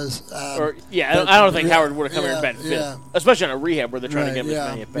however it was. I don't think Howard would have come here and batted fifth. Especially on a rehab where they're trying to get him as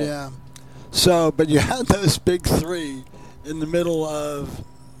many at bat. Yeah. So, but you had those big three in the middle of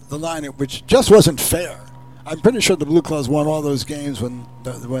the lineup, which just wasn't fair. I'm pretty sure the Blue Claws won all those games when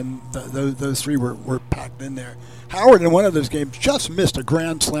those three were packed in there. Howard in one of those games just missed a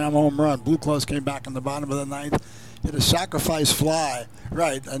grand slam home run. Blue Claws came back in the bottom of the ninth, hit a sacrifice fly,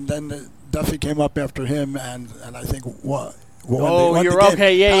 right, and then Duffy came up after him, and I think won you're the game.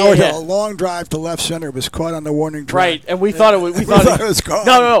 okay. Yeah, Howard yeah. hit a long drive to left center, was caught on the warning track. Right, and we thought it was gone.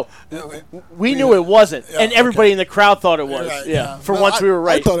 No. We knew it wasn't, and everybody in the crowd thought it was. Right, yeah. For once, we were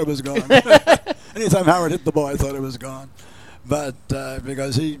right. I thought it was gone. Anytime Howard hit the ball, I thought it was gone. But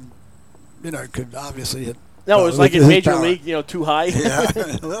because he, could obviously hit. No, it was like in Major League, too high. Yeah,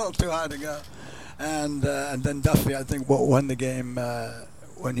 a little too high to go. And then Duffy, I think, won the game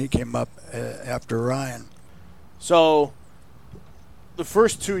when he came up after Ryan. So the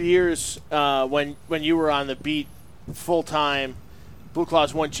first 2 years when you were on the beat full-time, Blue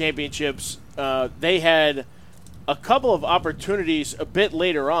Claws won championships. They had a couple of opportunities a bit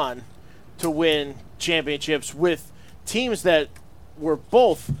later on to win championships with teams that were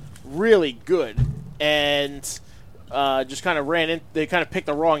both really good and just kind of ran in. They kind of picked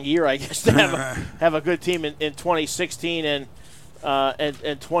the wrong year, I guess, to have a good team in 2016 and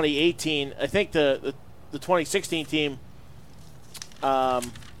 2018. I think the 2016 team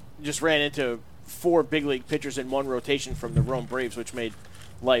just ran into 4 big league pitchers in one rotation from the Rome Braves, which made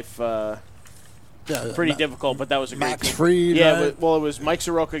life pretty difficult. But that was a great Max team. Fried. Yeah, right? it was Mike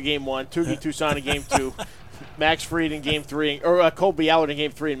Soroka game 1, Tougie Toussaint in game 2, Max Fried in game 3, or Colby Allard in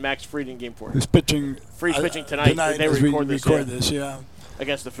game 3, and Max Fried in game 4. Who's pitching? Fried's pitching tonight. They record this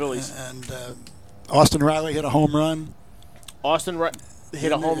against the Phillies. And Austin Riley hit a home run. Austin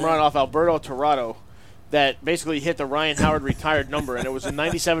hit a home run off Alberto Torrado that basically hit the Ryan Howard retired number, and it was a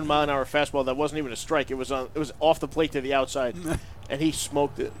 97-mile-an-hour fastball that wasn't even a strike. It was off the plate to the outside, and he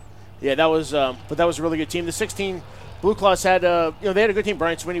smoked it. Yeah, that was but that was a really good team. The 16 Blue Claws had they had a good team.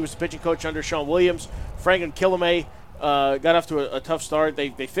 Brian Sweeney was the pitching coach under Sean Williams. Franklin Killamay got off to a tough start. They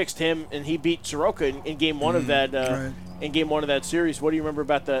fixed him, and he beat Soroka in game 1 of that in game 1 of that series. What do you remember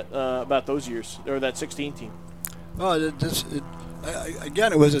about that about those years or that 16 team? Well,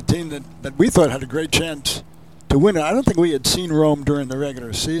 again, it was a team that we thought had a great chance to win it. I don't think we had seen Rome during the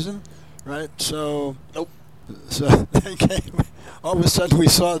regular season, right? So nope. So they came. All of a sudden, we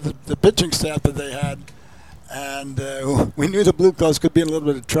saw the pitching staff that they had, and we knew the Blue Claws could be in a little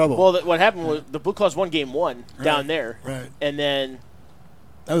bit of trouble. Well, what happened was the Blue Claws won game 1 down there, right? And then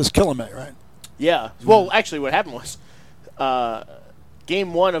that was Killamay, right? Yeah. Well, actually, what happened was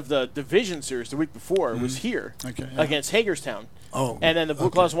game 1 of the division series the week before was here against Hagerstown. Oh, and then the Blue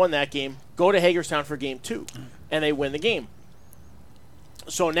Claws won that game, go to Hagerstown for game 2, and they win the game.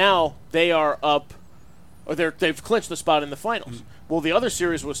 So now they are up, or they've clinched the spot in the finals. Well, the other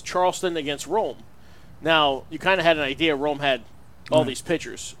series was Charleston against Rome. Now, you kind of had an idea Rome had all these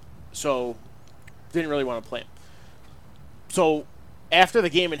pitchers, so didn't really want to play them. So after the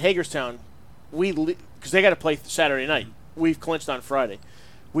game in Hagerstown, because they got to play Saturday night, we've clinched on Friday.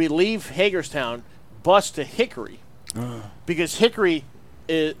 We leave Hagerstown, bus to Hickory, because Hickory,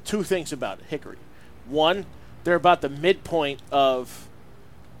 2 things about it, Hickory. One, they're about the midpoint of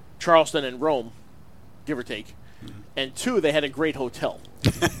Charleston and Rome, give or take. And 2, they had a great hotel.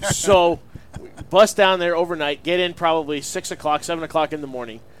 So bus down there overnight, get in probably 6 o'clock, 7 o'clock in the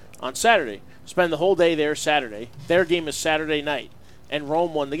morning on Saturday. Spend the whole day there Saturday. Their game is Saturday night, and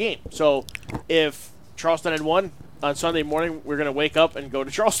Rome won the game. So if Charleston had won on Sunday morning, we're going to wake up and go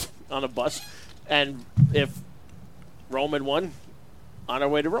to Charleston on a bus. And if Rome had won on our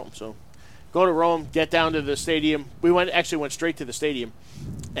way to Rome. So go to Rome, get down to the stadium. We went straight to the stadium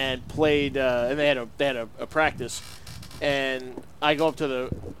and played. And they had a practice. And I go up to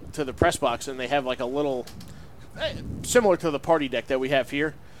the press box, and they have like a little similar to the party deck that we have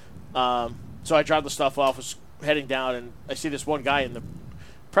here. So I dropped the stuff off, was heading down, and I see this one guy in the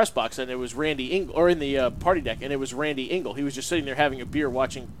press box, and it was Randy Engel, or in the party deck, and it was Randy Engel. He was just sitting there having a beer,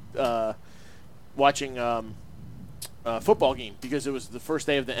 watching football game because it was the first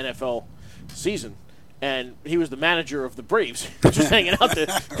day of the NFL season, and he was the manager of the Braves, just hanging out there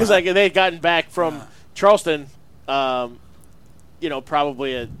because they had gotten back from Charleston,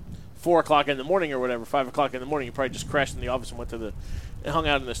 probably at 4 o'clock in the morning or whatever, 5 o'clock in the morning. He probably just crashed in the office and went and hung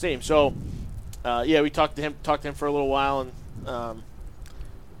out in the stadium. So, we talked to him for a little while, and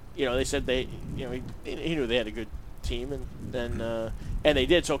they said he knew they had a good team, and they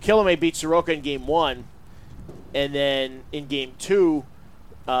did. So Kilome beat Soroka in Game 1, and then in Game 2,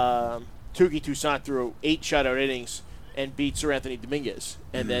 Touki Toussaint threw 8 shutout innings and beat Sir Anthony Dominguez,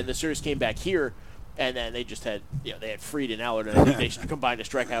 and then the series came back here. And then they just had, they had Fried and Allard, and I think they combined to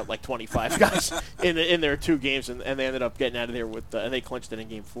strike out like 25 guys in their 2 games, and they ended up getting out of there and they clinched it in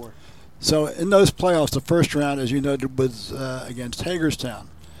Game 4. So in those playoffs, the first round, as you noted, was against Hagerstown.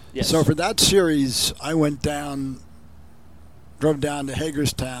 Yes. So for that series, I drove down to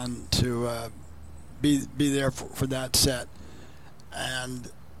Hagerstown to be there for that set.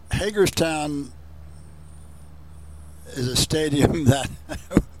 And Hagerstown is a stadium that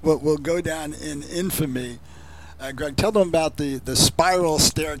will go down in infamy. Greg, tell them about the spiral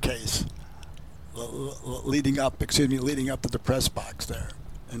staircase leading up to the press box there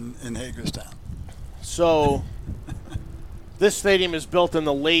in Hagerstown. So this stadium is built in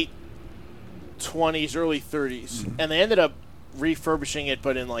the late 20s, early 30s, and they ended up refurbishing it,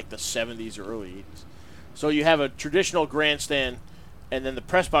 but in like the 70s or early 80s. So you have a traditional grandstand, and then the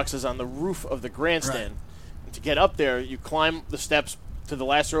press box is on the roof of the grandstand. Right. To get up there, you climb the steps to the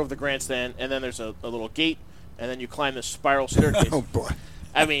last row of the grandstand, and then there's a little gate, and then you climb this spiral staircase. Oh, boy.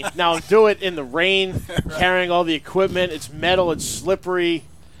 I mean, now do it in the rain, right. Carrying all the equipment. It's metal. It's slippery.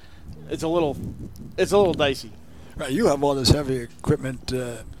 It's a little dicey. Right, you have all this heavy equipment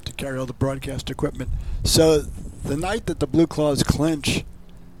to carry all the broadcast equipment. So the night that the Blue Claws clinch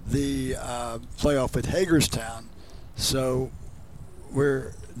the playoff with Hagerstown, so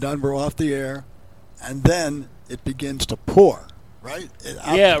we're done. We're off the air. And then it begins to pour, right?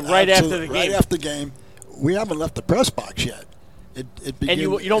 Right after the game. Right after the game. We haven't left the press box yet. It begins, and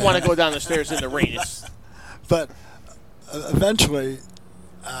you don't want to go down the stairs in the rain. But eventually,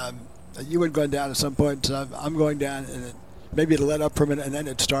 you would go down at some point. So I'm going down, and maybe it'll let up for a minute, and then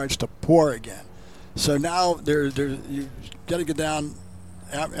it starts to pour again. So now you got to get down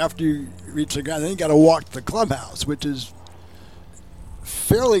after you reach the ground. Then you got to walk to the clubhouse, which is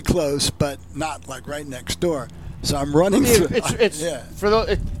fairly close, but not like right next door. So I'm running through.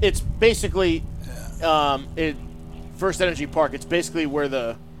 It's basically First Energy Park. It's basically where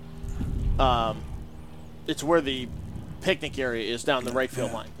the picnic area is down the right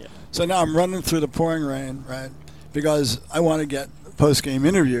field line. Yeah. So now I'm running through the pouring rain, right? Because I want to get a post-game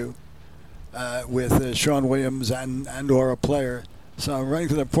interview with Sean Williams and or a player. So I'm running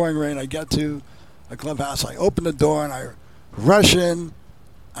through the pouring rain. I get to a clubhouse. I open the door and I rush in,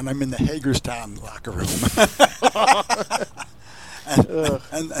 and I'm in the Hagerstown locker room.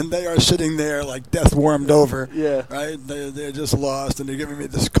 and they are sitting there like death warmed over. Yeah. Right? They're just lost, and they're giving me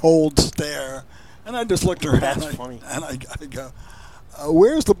this cold stare. And I just looked around. That's funny. And I go,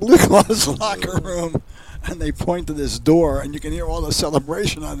 where's the Blue Claws locker room? And they point to this door, and you can hear all the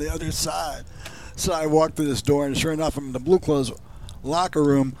celebration on the other side. So I walked through this door, and sure enough, I'm in the Blue Claws locker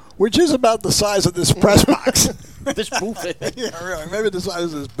room, which is about the size of this press box. This booth. Yeah, really. Maybe the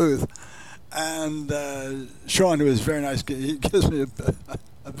size of this booth. And Sean, who is very nice, he gives me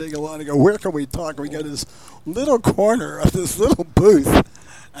a big line. I go, where can we talk? And we go to this little corner of this little booth,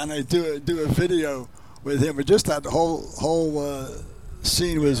 and I do a video with him. But just that whole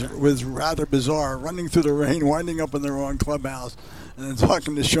scene was rather bizarre. Running through the rain, winding up in the wrong clubhouse, and then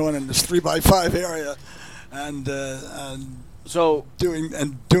talking to Sean in this 3x5 area, and so doing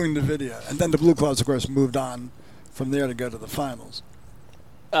the video. And then the Blue Claws, of course, moved on from there to go to the finals.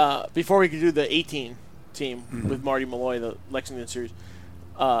 Before we could do the 18 team with Marty Malloy, the Lexington series,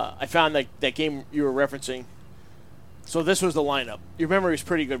 I found that game you were referencing. So this was the lineup. Your memory was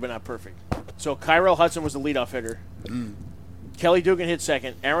pretty good, but not perfect. So Kyrell Hudson was the leadoff hitter. Kelly Dugan hit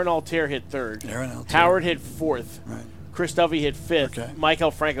second. Aaron Altair hit third. Howard hit fourth. Right. Chris Dovey hit fifth. Okay. Mike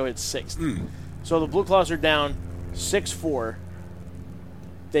Alfranco hit sixth. So the Blue Claws are down 6-4.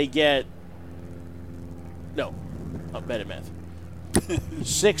 They get bad at math.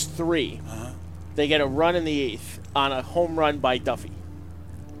 6-3. They get a run in the 8th on a home run by Duffy.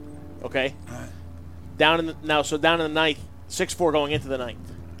 Okay? All right. Down in the 9th, 6-4 going into the 9th.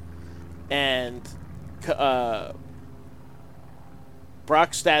 And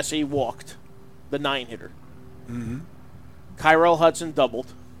Brock Stassi walked the 9-hitter. Mm-hmm. Kyrell Hudson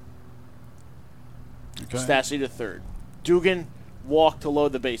doubled. Okay. Stassi to third. Dugan walked to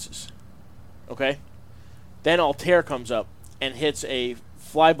load the bases. Okay? Then Altair comes up and hits a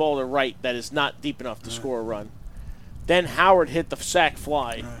fly ball to right that is not deep enough to score a run. Then Howard hit the sac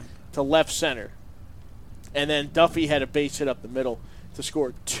fly to left center. And then Duffy had a base hit up the middle to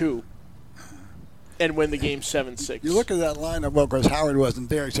score 2 and win the game 7-6. You look at that lineup, well, of course, Howard wasn't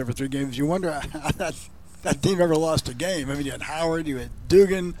there except for 3 games. You wonder how that team ever lost a game. I mean, you had Howard, you had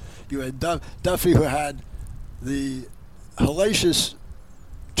Dugan, you had Duffy, who had the hellacious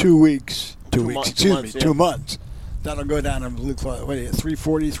 2 weeks. 2 months. That'll go down in Blue Claw. What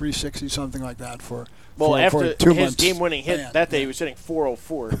 340, 360, something like that for. Well, after 2 his months. game-winning hit that day, he was hitting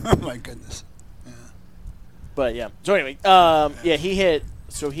 404. Oh my goodness! Yeah. But yeah. So anyway, he hit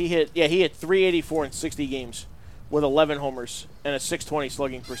 384 in 60 games with 11 homers and a .620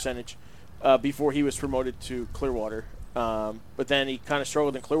 slugging percentage before he was promoted to Clearwater. But then he kind of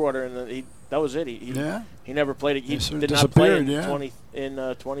struggled in Clearwater, and that was it. He never played it. He did not play in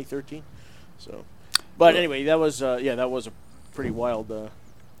 2013. So, but anyway, that was a pretty wild.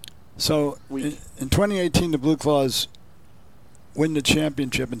 So week. In 2018, the Blue Claws win the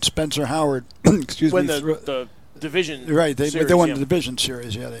championship, and Spencer Howard, win the division. Right, they series, won the division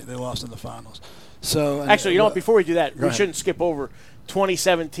series. Yeah, they lost in the finals. So actually, before we do that, we ahead. shouldn't skip over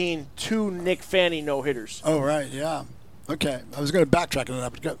 2017 2 Nick Fanny no hitters. Oh right, yeah. Okay, I was going to backtrack on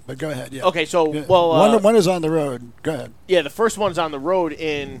that, but go ahead. Yeah. Okay, so yeah. One is on the road. Go ahead. Yeah, the first one's on the road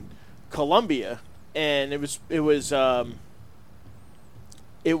in Columbia, and it was the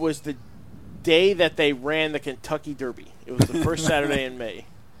day that they ran the Kentucky Derby. It was the first Saturday in May,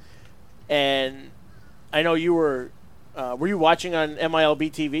 and I know you were you watching on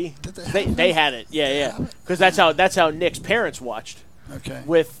MILB TV? They had it, yeah, because that's how Nick's parents watched. Okay.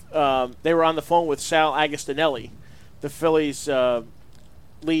 With they were on the phone with Sal Agostinelli, the Phillies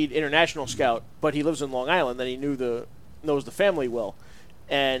lead international scout, but he lives in Long Island, and he knows the family well,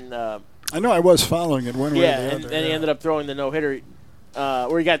 and I know I was following it one way or the other. And he ended up throwing the no-hitter,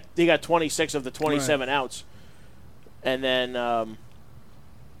 where he got 26 of the 27 outs, and then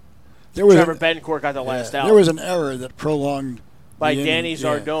Trevor Betancourt got the last out. There was an error that prolonged by Danny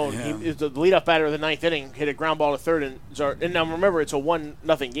Zardone. He, the leadoff batter of the 9th inning, hit a ground ball to third, and now remember it's a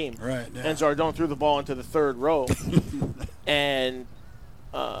 1-0 game. Right. Yeah. And Zardone threw the ball into the third row, and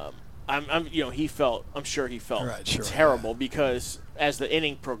I'm sure he felt terrible because as the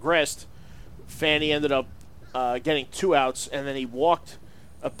inning progressed, Fanny ended up getting 2 outs, and then he walked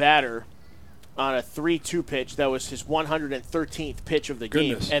a batter on a 3-2 pitch that was his 113th pitch of the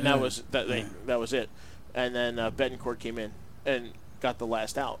game, and that was it. And then Betancourt came in and got the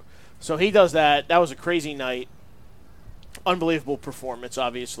last out. So he does that. That was a crazy night. Unbelievable performance,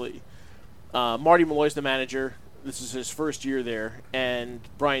 obviously. Marty Malloy's the manager. This is his first year there, and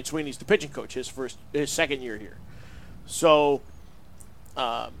Brian Sweeney's the pitching coach. His second year here. So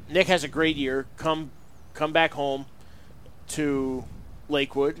Nick has a great year. Come back home to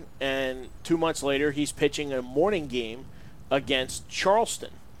Lakewood, and 2 months later he's pitching a morning game against Charleston.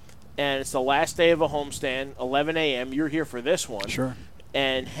 And it's the last day of a homestand, 11 a.m. You're here for this one. Sure.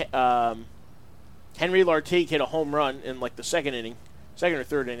 And Henry Lartigue hit a home run in like the second or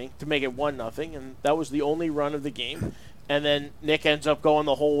third inning to make it 1-0, and that was the only run of the game. And then Nick ends up going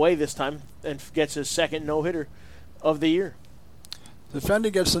the whole way this time and gets his second no-hitter of the year. The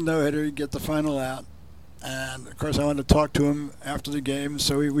Fendi gets the no-hitter, you get the final out. And, of course, I wanted to talk to him after the game,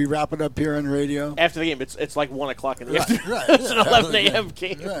 so we wrap it up here on radio. After the game, it's like 1 o'clock in the afternoon. Right, it's an 11 a.m.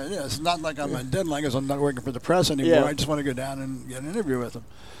 game. Right, yeah. It's not like I'm on deadline because I'm not working for the press anymore. Yeah. I just want to go down and get an interview with him.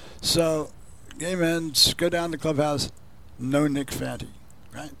 So, game ends, go down to the clubhouse, no Nick Fanti,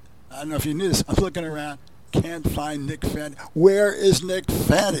 right? I don't know if you knew this. I'm looking around, can't find Nick Fanti. Where is Nick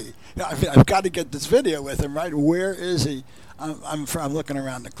Fanti? I mean, I've got to get this video with him, right? Where is he? I'm looking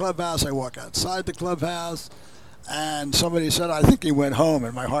around the clubhouse. I walk outside the clubhouse, and somebody said, I think he went home,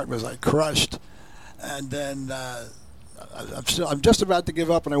 and my heart was like crushed. And then I'm just about to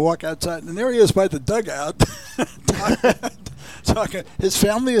give up, and I walk outside, and there he is by the dugout talking. His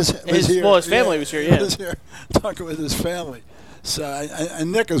family was here. Well, his family was here, yeah. He was here talking with his family. So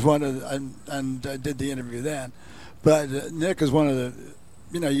and Nick is one of the, and I did the interview then, but Nick is one of the,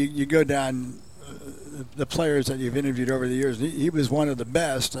 you go down the players that you've interviewed over the years. He was one of the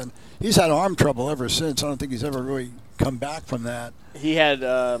best, and he's had arm trouble ever since. I don't think he's ever really come back from that. He had,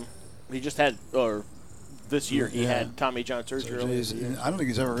 or this year he had Tommy John surgery. I don't think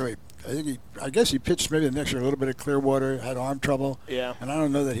he's ever really. I guess he pitched maybe the next year a little bit at Clearwater, had arm trouble. Yeah. And I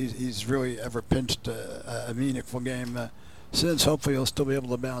don't know that he's really ever pinched a meaningful game since. Hopefully he'll still be able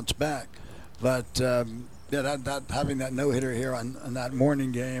to bounce back. But that having that no-hitter here on that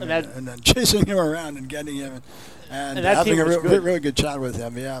morning game and then chasing him around and getting him and having a really good chat with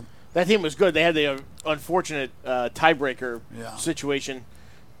him, yeah. That team was good. They had the unfortunate tiebreaker situation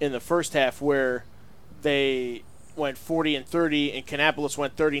in the first half where they went 40-30 and Kannapolis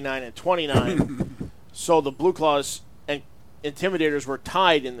went 39-29. So the Blue Claws and Intimidators were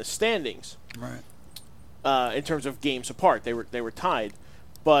tied in the standings. Right. In terms of games apart, they were tied,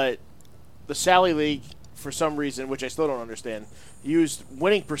 but the Sally League, for some reason, which I still don't understand, used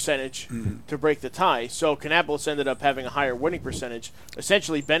winning percentage to break the tie. So Kannapolis ended up having a higher winning percentage,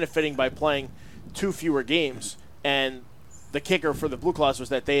 essentially benefiting by playing 2 fewer games. And the kicker for the Blue Claws was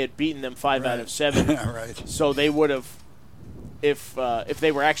that they had beaten them 5 out of 7. Right. So they would have, if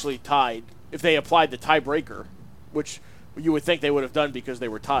they were actually tied, if they applied the tiebreaker, which you would think they would have done because they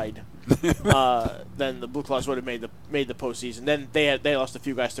were tied, then the Blue Claws would have made the postseason. Then they lost a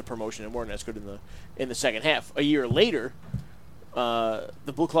few guys to promotion and weren't as good in the second half. A year later,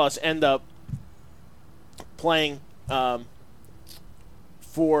 the Blue Claws end up playing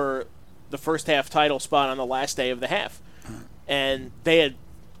for the first half title spot on the last day of the half, and they had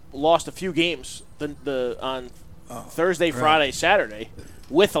lost a few games on Thursday, Friday, Saturday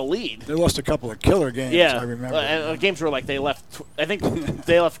with a lead. They lost a couple of killer games. Yeah, I remember. And games were like they left. I think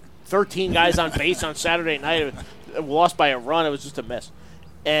they left 13 guys on base on Saturday night. It lost by a run. It was just a mess.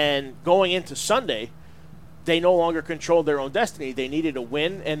 And going into Sunday, they no longer controlled their own destiny. They needed a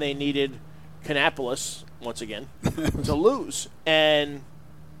win, and they needed Kannapolis once again to lose. And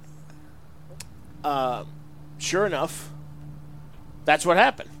sure enough, that's what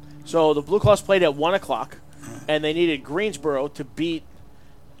happened. So the Blue Claws played at 1 o'clock, and they needed Greensboro to beat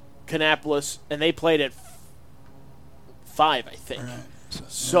Kannapolis, and they played at 5, I think. Right.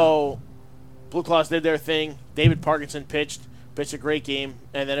 So Blue Claws did their thing. David Parkinson pitched a great game,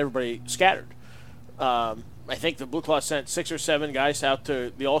 and then everybody scattered. I think the Blue Claws sent 6 or 7 guys out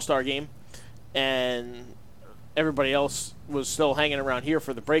to the All-Star game, and everybody else was still hanging around here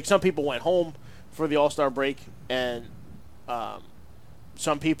for the break. Some people went home for the All-Star break, and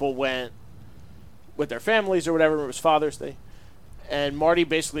some people went with their families or whatever. It was Father's Day. And Malloy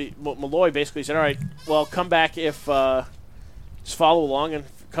basically said, all right, well, come back if just follow along and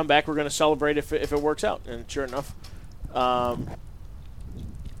come back. We're going to celebrate if it works out. And sure enough,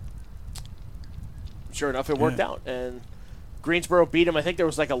 it worked out. And Greensboro beat him. I think there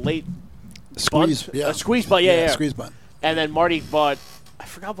was like a late squeeze bunt. A squeeze bunt, yeah. Squeeze bunt. And then Marty bought, I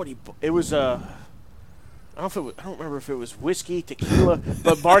forgot what he bought. It was I don't remember if it was whiskey, tequila,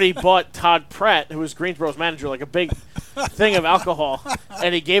 but Marty bought Todd Pratt, who was Greensboro's manager, like a big thing of alcohol,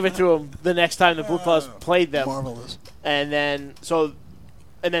 and he gave it to him the next time the Blue Claws played them. Marvelous. And then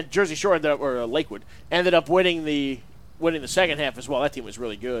Jersey Shore Lakewood ended up winning the second half as well. That team was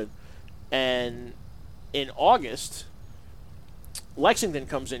really good. And in August, Lexington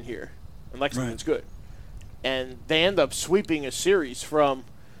comes in here, and Lexington's good. And they end up sweeping a series from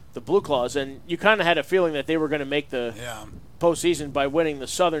the Blue Claws, and you kind of had a feeling that they were going to make the postseason by winning the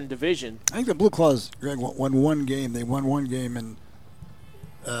Southern Division. I think the Blue Claws, Greg, won one game. They won one game in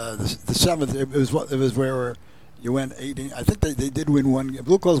the seventh. It was where you went 18. I think they did win one.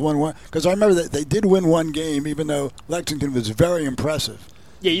 Blue Claws won one because I remember that they did win one game, even though Lexington was very impressive.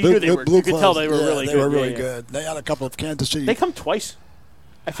 Yeah, you knew they were. You could tell they were really good. They were really good. They had a couple of Kansas City. They come twice.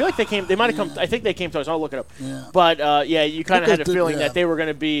 I feel like they came. They might have come. I think they came twice. I'll look it up. Yeah. But you kind of had a feeling that they were going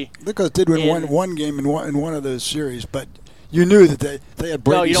to be. Lucas did win one game in one of those series, but you knew that they had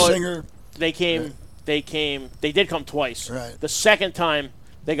Brady Singer. They came. Right. They did come twice. Right. The second time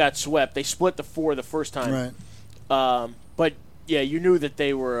they got swept. They split the 4 the first time. Right. But yeah, you knew that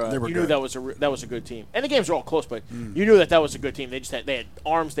they were. They were you good. Knew that was a good team, and the games were all close. But you knew that was a good team. They had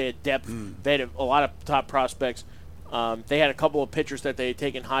arms. They had depth. They had a lot of top prospects. They had a couple of pitchers that they had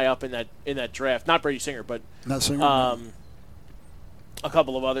taken high up in that draft. Not Brady Singer, but not Singer. A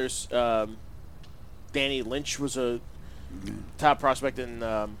couple of others. Danny Lynch was a top prospect, and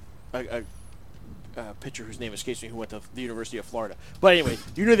a pitcher whose name escapes me who went to the University of Florida. But anyway,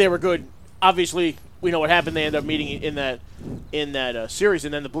 you knew they were good. Obviously, we know what happened. They ended up meeting in that series,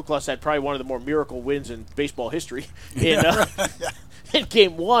 and then the Blue Claws had probably one of the more miracle wins in baseball history in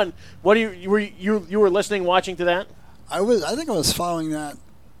Game 1. What do you were listening, watching to that? I think I was following that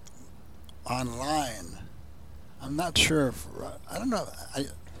online. I'm not sure if I don't know.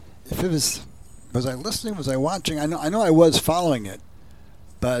 If it was I listening? Was I watching? I know I was following it,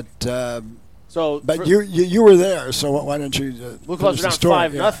 but you were there. So why don't you? Blue Claws were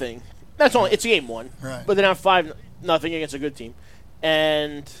down 5-0. That's only it's game one, right? But they're down 5-0 against a good team.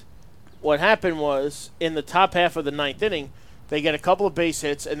 And what happened was in the top half of the ninth inning, they get a couple of base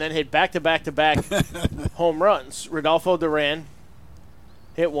hits and then hit back-to-back-to-back home runs. Rodolfo Duran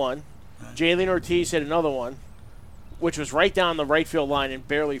hit one. Jalen Ortiz hit another one, which was right down the right field line and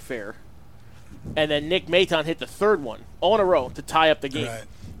barely fair. And then Nick Maton hit the third one, all in a row, to tie up the game. Right.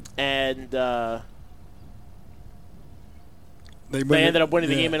 And they ended up winning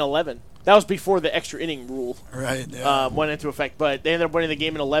the game in 11. That was before the extra inning rule went into effect. But they ended up winning the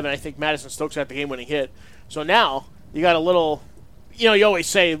game in 11. I think Madison Stokes got the game-winning hit. So now you got a little, you always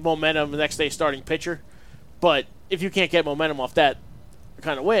say momentum the next day starting pitcher. But if you can't get momentum off that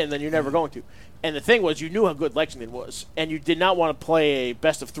kind of win, then you're never going to. And the thing was, you knew how good Lexington was. And you did not want to play a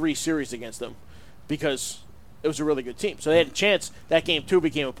best-of-3 series against them because it was a really good team. So they had a chance. That game 2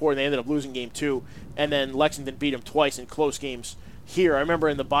 became important. They ended up losing game 2. And then Lexington beat them twice in close games here. I remember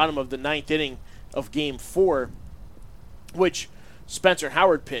in the bottom of the ninth inning of game 4, which Spencer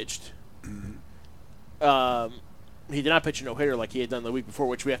Howard pitched. He did not pitch a no-hitter like he had done the week before,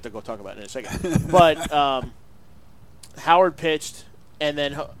 which we have to go talk about in a second. But Howard pitched, and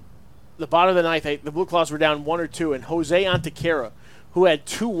then the bottom of the ninth, the Blue Claws were down 1 or 2, and Jose Antequera, who had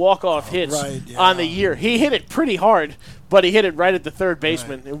 2 walk-off hits on the year. He hit it pretty hard, but he hit it right at the third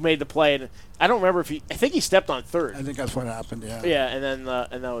baseman who made the play. And I don't remember I think he stepped on third. I think that's what happened, yeah. Yeah, and then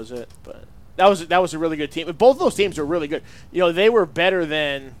and that was it. But that was a really good team. Both of those teams were really good. They were better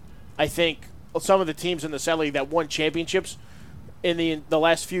than, I think, some of the teams in the South League that won championships in the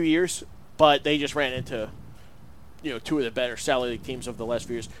last few years, but they just ran into 2 of the better South League teams of the last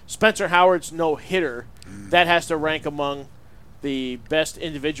few years. Spencer Howard's no-hitter, that has to rank among the best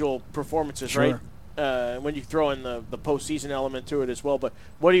individual performances, right? When you throw in the postseason element to it as well. But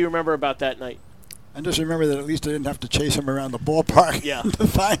what do you remember about that night? I just remember that at least I didn't have to chase him around the ballpark to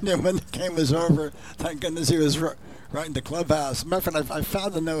find him when the game was over. Thank goodness he was right in the clubhouse. Matter of fact, I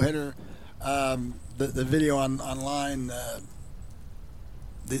found the no-hitter, the video online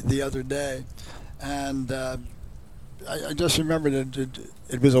the other day, and I just remembered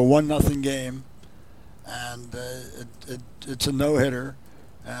it was a 1-0 game, and it's a no-hitter,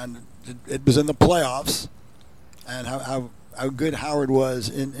 and it was in the playoffs, and how good Howard was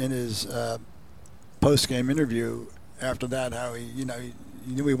in his post-game interview after that, how he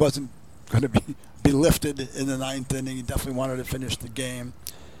knew he wasn't going to be lifted in the ninth inning. He definitely wanted to finish the game.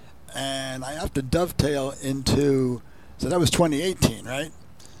 And I have to dovetail into, so that was 2018, right?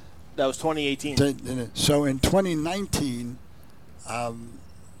 That was 2018. So in 2019,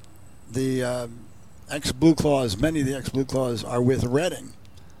 the ex-Blue Claws, many of the ex-Blue Claws are with Reading,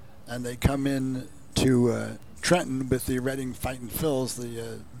 and they come in to Trenton with the Reading Fightin' Phils,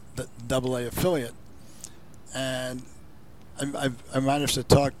 the AA affiliate. And I managed to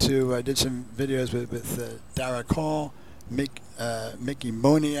talk to, I did some videos with Derek Hall, Mickey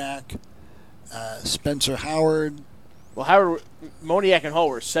Moniak, Spencer Howard. Well, Moniak and Hall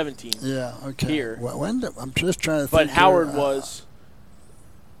were 17. Yeah, okay. Here. I'm just trying to think. But Howard was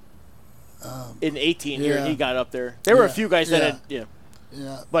in 18 here, and he got up there. There were a few guys that had, Yeah.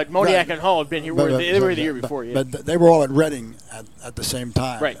 But Moniak and Hall had been here. They were the year before. But they were all at Reading at the same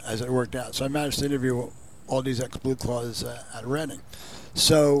time, right, as it worked out. So I managed to interview all these ex-Blue Claws at Reading.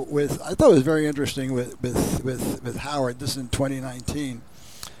 So I thought it was very interesting with Howard. This is in 2019,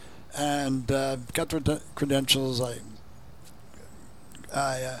 and got the credentials.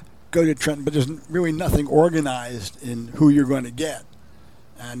 I go to Trenton, but there's really nothing organized in who you're going to get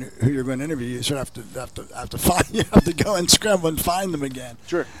and who you're going to interview. You sort of have to find. You have to go and scramble and find them again.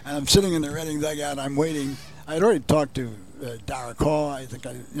 Sure. And I'm sitting in the Reading dugout. I'm waiting. I had already talked to Derek Hall. I think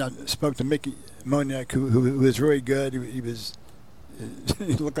I spoke to Mickey Moniak, who was really good. He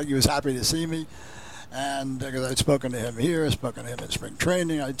looked like he was happy to see me, and because I'd spoken to him here, spoken to him at spring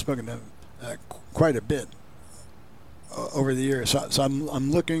training, I'd spoken to him quite a bit over the years. So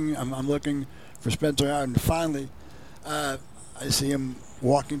I'm looking for Spencer Howard, and finally I see him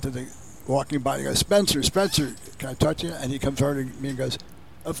walking by. I go, Spencer, can I talk to you? And he comes over to me and goes,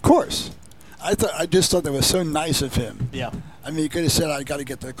 "Of course." I just thought that was so nice of him. Yeah. I mean, he could have said, "I got to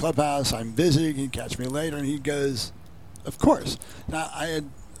get to the clubhouse. I'm busy. You can catch me later." And he goes, "Of course." Now, I had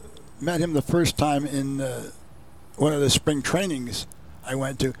met him the first time in one of the spring trainings I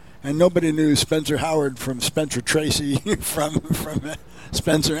went to, and nobody knew Spencer Howard from Spencer Tracy, from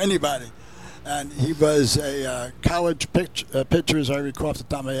Spencer anybody. And he was a college pitcher, as I recall off the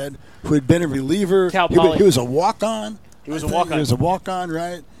top of my head, who had been a reliever. Cal Poly. He was a walk-on. He was a walk-on. He was a walk-on,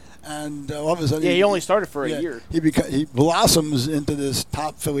 right? And all of a sudden, he only started for a year. He blossoms into this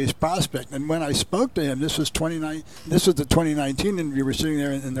top Phillies prospect. And when I spoke to him, this was the 2019 interview. We're sitting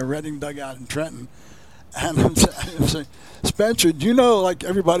there in the Reading dugout in Trenton, and I'm saying, Spencer, do you know, like,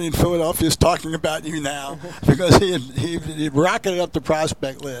 everybody in Philadelphia is talking about you now? Because he rocketed up the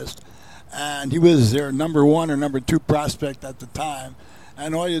prospect list, and he was their number 1 or number 2 prospect at the time.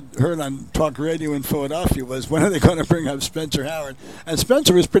 And all you heard on talk radio in Philadelphia was, when are they going to bring up Spencer Howard? And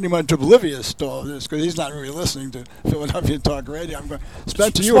Spencer was pretty much oblivious to all this because he's not really listening to Philadelphia talk radio. I'm going,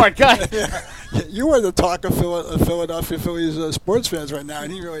 Spencer, smart guy. You are the talk of Philadelphia Phillies sports fans right now,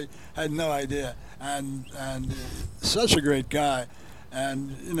 and he really had no idea. And such a great guy.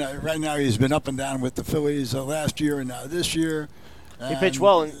 And right now he's been up and down with the Phillies last year and now this year. He pitched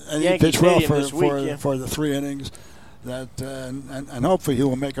well in Yankee Stadium this week for the 3 innings. That and hopefully he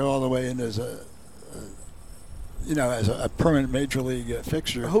will make it all the way in as a permanent major league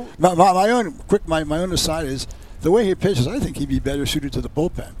fixture. My own aside is the way he pitches. I think he'd be better suited to the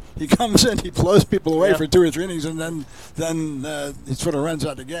bullpen. He comes in, he blows people away for 2 or 3 innings, and then he sort of runs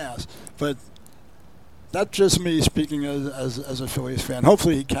out of gas. But that's just me speaking as a Phillies fan.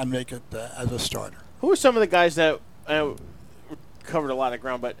 Hopefully he can make it as a starter. Who are some of the guys that covered a lot of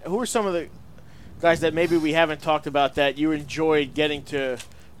ground? But who are some of the guys that maybe we haven't talked about that you enjoyed getting to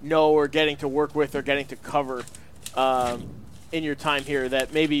know or getting to work with or getting to cover in your time here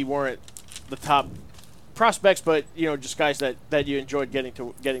that maybe weren't the top prospects, but just guys that you enjoyed getting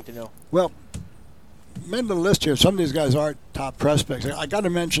to know? Well, made the list here. Some of these guys aren't top prospects. I got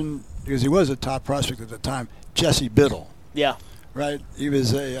to mention, because he was a top prospect at the time, Jesse Biddle. Yeah. Right? He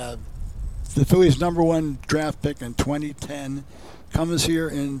was the Phillies' number 1 draft pick in 2010. Comes here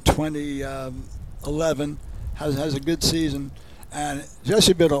in 2011, has a good season. And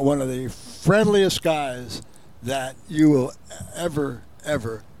Jesse Biddle, one of the friendliest guys that you will ever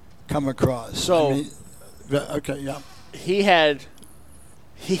come across. So, okay, yeah. He had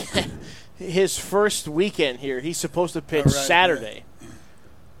his first weekend here. He's supposed to pitch Saturday. Yeah.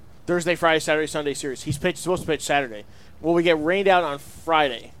 Thursday, Friday, Saturday, Sunday series. He's supposed to pitch Saturday. Well, we get rained out on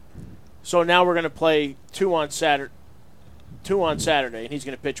Friday. So now we're going to play 2 on Saturday, and he's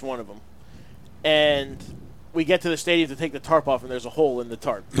going to pitch one of them. And we get to the stadium to take the tarp off, and there's a hole in the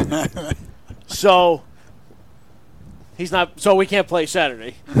tarp. So we can't play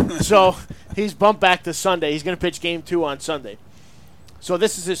Saturday. So he's bumped back to Sunday. He's going to pitch game 2 on Sunday. So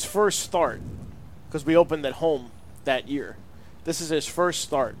this is his first start because we opened at home that year. This is his first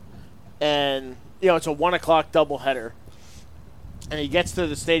start. And, it's a 1 o'clock doubleheader. And he gets to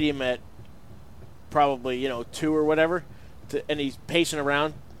the stadium at probably, 2 or whatever. And he's pacing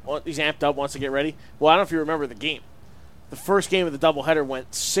around. He's amped up, wants to get ready. Well, I don't know if you remember the game. The first game of the doubleheader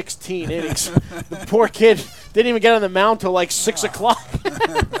went 16 innings. The poor kid didn't even get on the mound till like 6 o'clock.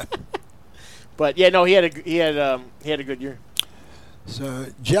 But, he had a good year. So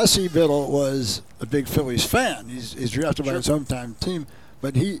Jesse Biddle was a big Phillies fan. He's drafted by his hometown team.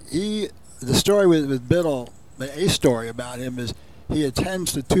 But the story with Biddle, a story about him is he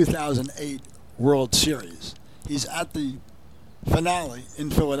attends the 2008 World Series. He's at the finale in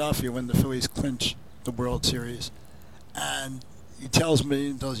Philadelphia when the Phillies clinch the World Series. And he tells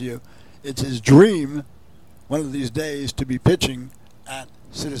you, it's his dream one of these days to be pitching at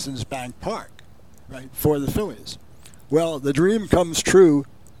Citizens Bank Park, right, for the Phillies. Well, the dream comes true,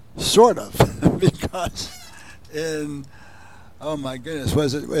 sort of, because in,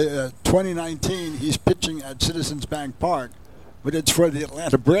 2019, he's pitching at Citizens Bank Park, but it's for the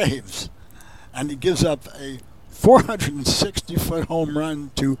Atlanta Braves. And he gives up a 460-foot home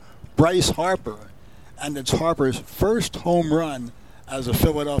run to Bryce Harper, and it's Harper's first home run as a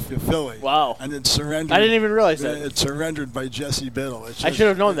Philadelphia Philly. Wow. And it's surrendered. I didn't even realize that. It's surrendered by Jesse Biddle. I should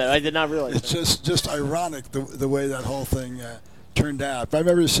have known that. I did not realize it's that. It's just ironic the way that whole thing turned out. But I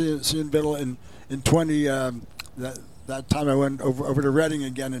remember seeing Biddle in 20 that time I went over to Reading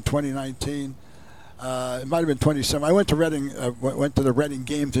again in 2019. It might have been 27. I went to Reading, went to the Reading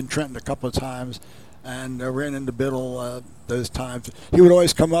games in Trenton a couple of times, and ran into Biddle those times. He would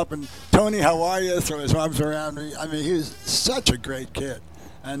always come up and, Tony, how are you? Throw his arms around me. I mean, he was such a great kid.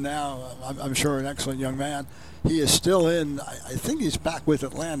 And now, I'm sure an excellent young man. He is still I think he's back with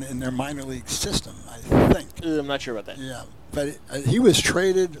Atlanta in their minor league system, I think. I'm not sure about that. Yeah, but he was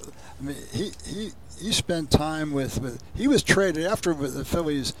traded. I mean, he spent time with he was traded after the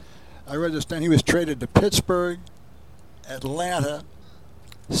Phillies. I read this down. He was traded to Pittsburgh, Atlanta,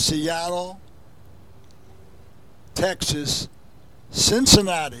 Seattle, Texas,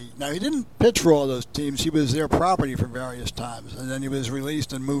 Cincinnati. Now, he didn't pitch for all those teams. He was their property for various times, and then he was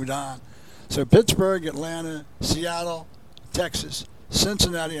released and moved on. So Pittsburgh, Atlanta, Seattle, Texas,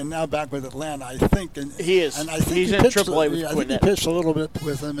 Cincinnati, and now back with Atlanta, I think. And he is. And I think he's he in pitched, AAA with I think he pitched a little bit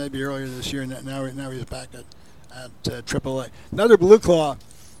with them maybe earlier this year, and now he's back at AAA. Another Blue Claw,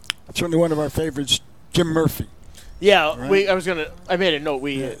 certainly one of our favorites, Jim Murphy. Yeah, right? I made a note.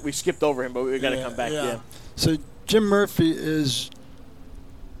 We skipped over him, but we got to come back. Yeah. So Jim Murphy is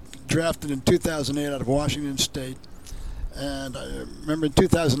drafted in 2008 out of Washington State. And I remember in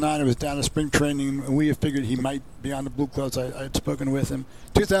 2009, I was down at spring training, and we had figured he might be on the Blue Claws. I had spoken with him.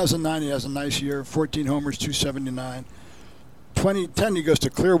 2009, he has a nice year, 14 homers, 279. 2010, he goes to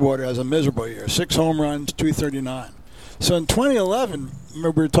Clearwater, has a miserable year, 6 home runs, 239. So in 2011,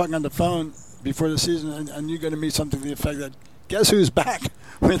 remember we were talking on the phone before the season, and you're going to meet something to the effect that, guess who's back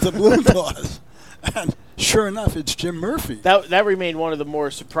with the Blue Claws? And sure enough, it's Jim Murphy. That remained one of the more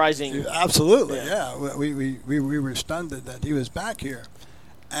surprising. Absolutely, yeah. We were stunned that he was back here,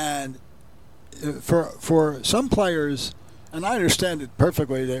 and for some players, and I understand it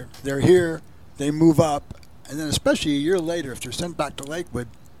perfectly. They're here, they move up, and then especially a year later, if they're sent back to Lakewood,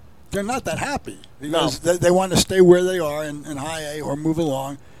 they're not that happy because they want to stay where they are in High A or move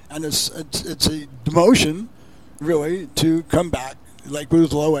along, and it's a demotion, really, to come back. Lakewood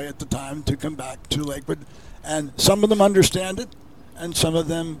was low A at the time, to come back to Lakewood. And some of them understand it, and some of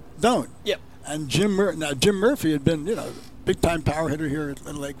them don't. Yep. And Jim Murphy had been, big-time power hitter here at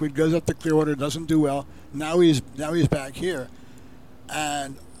Lakewood, goes up to Clearwater, doesn't do well. Now he's back here.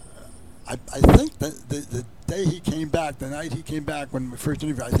 And I think that the day he came back, the night he came back when we first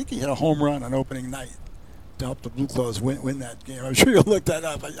interviewed, I think he hit a home run on opening night to help the Blue Claws win that game. I'm sure you'll look that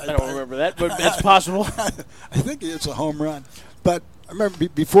up. I don't remember that, but that's possible. I think he hits a home run. But I remember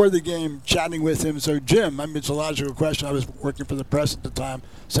before the game chatting with him. So, Jim, it's a logical question. I was working for the press at the time.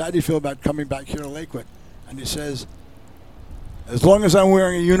 So how do you feel about coming back here to Lakewood? And he says, as long as I'm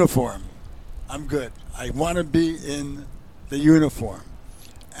wearing a uniform, I'm good. I want to be in the uniform.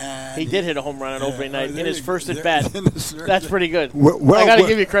 And he did hit a home run on opening night in his first at bat. That's pretty good. Well, I got to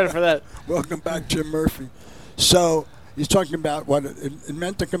give you credit for that. Welcome back, Jim Murphy. So he's talking about what it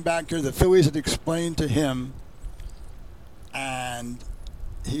meant to come back here. The Phillies had explained to him, and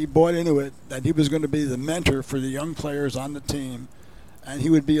he bought into it, that he was going to be the mentor for the young players on the team, and he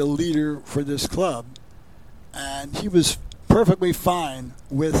would be a leader for this club. And he was perfectly fine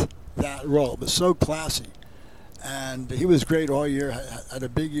with that role. It was so classy. And he was great all year, had a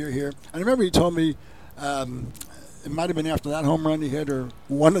big year here. I remember he told me, it might have been after that home run he hit, or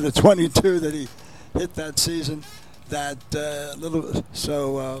one of the 22 that he hit that season, that a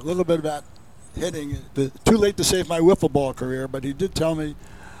little bit about hitting. Too late to save my wiffle ball career, but he did tell me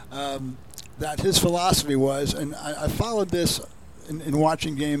that his philosophy was, and I followed this in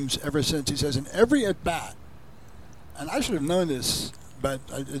watching games ever since. He says, in every at-bat, and I should have known this, but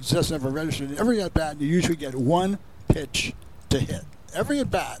it's just never registered. In every at-bat, you usually get one pitch to hit. Every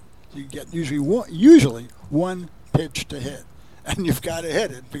at-bat, you get usually one pitch to hit. And you've got to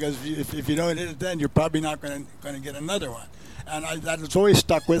hit it, because if you don't hit it then, you're probably not going to get another one. And that has always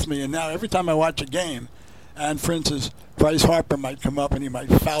stuck with me. And now every time I watch a game, and for instance, Bryce Harper might come up and he might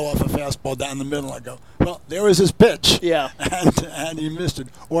foul off a fastball down the middle, I go, well, there was his pitch. Yeah. And he missed it.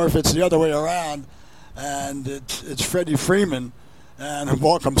 Or if it's the other way around, and it's Freddie Freeman, and a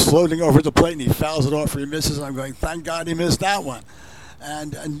ball comes floating over the plate and he fouls it off or he misses, and I'm going, thank God he missed that one.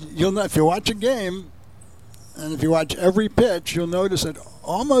 And you'll know, if you watch a game, and if you watch every pitch, you'll notice that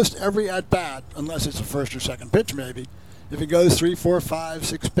almost every at-bat, unless it's the first or second pitch maybe, if it goes 3, 4, 5,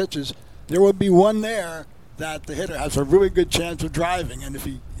 6 pitches, there will be one there that the hitter has a really good chance of driving. And if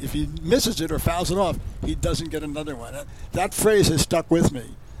he misses it or fouls it off, he doesn't get another one. That phrase has stuck with me.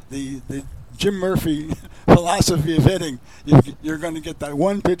 The Jim Murphy philosophy of hitting, you're going to get that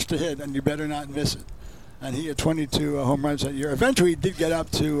one pitch to hit, and you better not miss it. And he had 22 home runs that year. Eventually, he did get up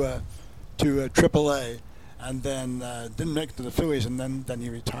to AAA, and then didn't make it to the Phillies, and then he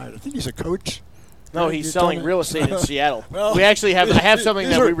retired. I think he's a coach. No, he's selling real estate in Seattle. Well, I have something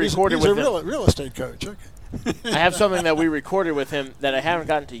that we recorded with him. He's a real estate coach. Okay. I have something that we recorded with him that I haven't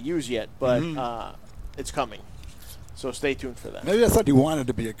gotten to use yet, but it's coming. So stay tuned for that. Maybe I thought he wanted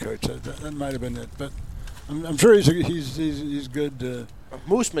to be a coach. That might have been it, but I'm sure he's good.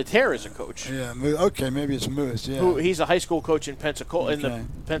 Moose Mater is a coach. Yeah. Okay. Maybe it's Moose. Yeah. He's a high school coach in Pensacola, in the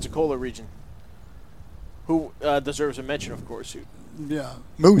Pensacola region. Who deserves a mention, of course. Yeah.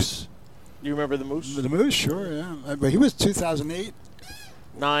 Moose. You remember the Moose? The Moose, sure. Yeah. But he was 2008.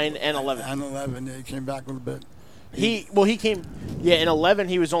 9 and 11. And 11. Yeah, he came back a little bit. He came. Yeah, in 11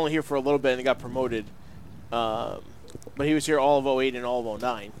 he was only here for a little bit and he got promoted. but he was here all of 08 and all of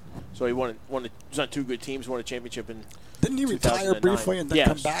 09. So he was on two good teams, won a championship in Didn't he retire briefly and then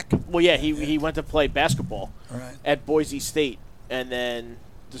come back? Well, yeah, he went to play basketball Right. at Boise State and then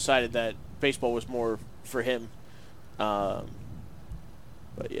decided that baseball was more for him. But,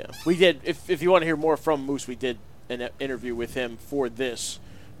 yeah. We did, if you want to hear more from Moose, we did an interview with him for this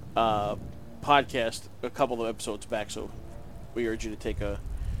podcast a couple of episodes back, so we urge you to take a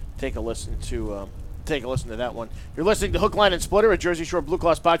listen to that one. You're listening to Hook, Line, and Splitter, a Jersey Shore Blue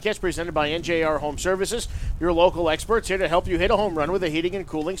Cross podcast presented by NJR Home Services, your local experts here to help you hit a home run with a heating and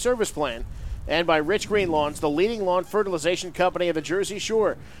cooling service plan. And by Rich Green Lawns, the leading lawn fertilization company of the Jersey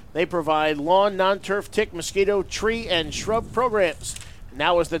Shore. They provide lawn, non-turf, tick, mosquito, tree, and shrub programs.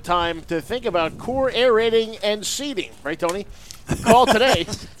 Now is the time to think about core aerating and seeding. Right, Tony? Call today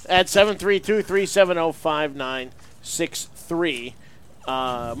at 732-370-5963.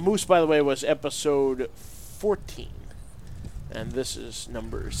 Moose, by the way, was episode 14, and this is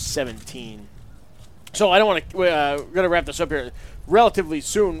number 17. So I don't want to. We're going to wrap this up here relatively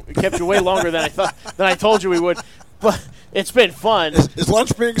soon. We kept you way longer than I told you we would, but it's been fun. Is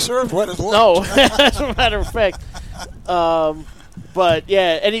lunch being served? What is lunch? No, as a matter of fact. But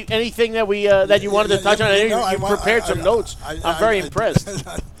yeah, anything that that you wanted to touch on? I know you prepared some notes. I'm very impressed.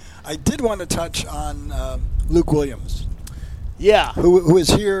 I did want to touch on Luke Williams. Yeah. Who was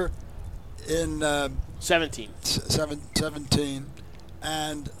here in 17. 17.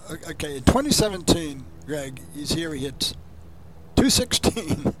 And, okay, in 2017, Greg, he's here. He hits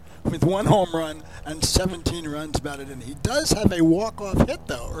 .216 with 1 home run and 17 runs batted in. He does have a walk-off hit,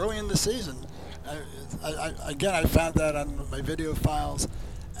 though, early in the season. I found that on my video files.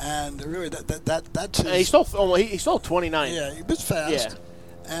 And really, that's his... He stole 29. Yeah, he was fast.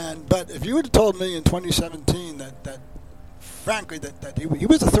 Yeah. But if you would have told me in 2017 that frankly, that he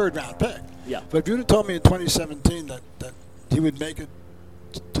was a third-round pick. Yeah. But if you would have told me in 2017 that he would make it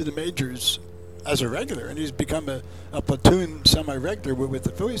to the majors as a regular, and he's become a platoon semi-regular with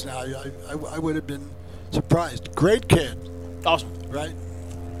the Phillies now, I would have been surprised. Great kid. Awesome. Right?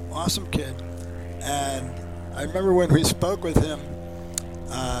 Awesome kid. And I remember when we spoke with him,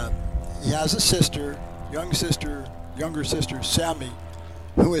 he has a younger sister, Sammy,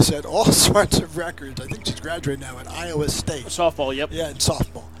 who has set all sorts of records. I think she's graduating now at Iowa State. Softball, yep. Yeah, in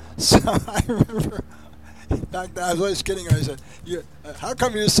softball. So I remember back then I was always kidding her. I said, how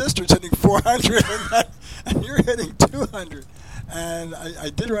come your sister's hitting 400 and you're hitting 200? And I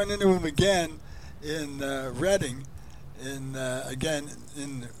did run into him again in Reading, in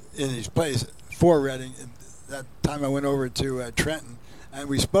his place for Reading. And that time I went over to Trenton, and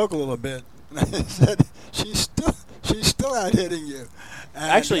we spoke a little bit. And I said, she's still out hitting you. And,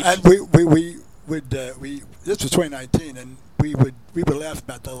 actually, and we would this was 2019, and we would laugh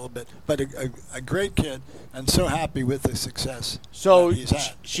about that a little bit. But a great kid, and so happy with the success. So he's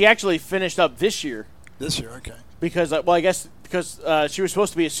had. She actually finished up this year. This year, okay. Because I guess she was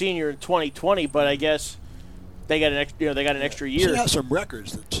supposed to be a senior in 2020, but I guess they got an extra year. She has some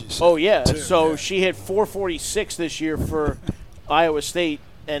records that she set. Oh yeah, too, so yeah. she hit 446 this year for Iowa State,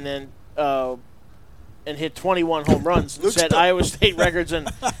 and then. And hit 21 home runs, set Iowa State records in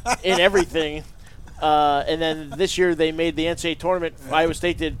everything. And then this year they made the NCAA tournament. Yeah. Iowa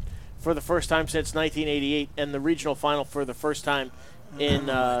State did for the first time since 1988, and the regional final for the first time in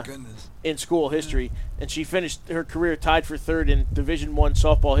school history. And she finished her career tied for third in Division I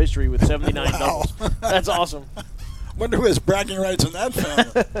softball history with 79 doubles. That's awesome. Wonder who has bragging rights in that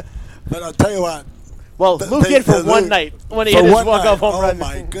family. But I'll tell you what. Well, Luke hit for one night when he hit his walk-off home run. Oh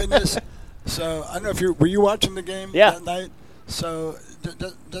my goodness. So, I don't know if were you watching the game that night? So,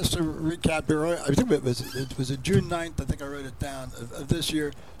 just to recap here, I think it was June 9th, I think I wrote it down, of this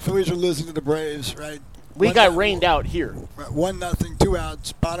year. Phillies are losing to the Braves, right? We got rained out here. 1-0, 2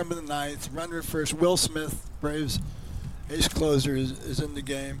 outs, bottom of the ninth, runner at first. Will Smith, Braves ace closer, is in the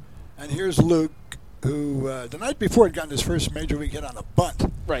game. And here's Luke, who the night before had gotten his first major league hit on a bunt.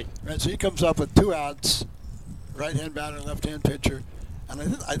 Right. So he comes up with 2 outs, right-hand batter, left-hand pitcher. And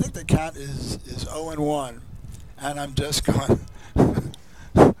I think the count is 0-1, and I'm just going.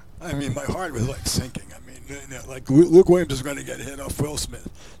 I mean, my heart was like sinking. I mean, like Luke Williams is going to get hit off Will Smith.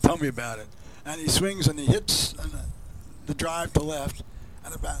 Tell me about it. And he swings and he hits the drive to left,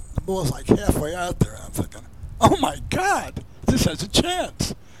 and the ball's like halfway out there. And I'm thinking, oh my God, this has a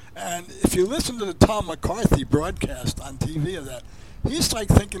chance. And if you listen to the Tom McCarthy broadcast on TV of that, he's like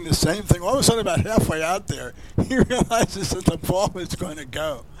thinking the same thing. All of a sudden, about halfway out there, he realizes that the ball is going to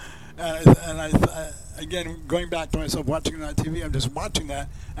go. And I again, going back to myself watching it on TV, I'm just watching that,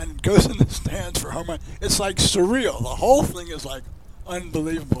 and it goes in the stands for home run. It's like surreal. The whole thing is like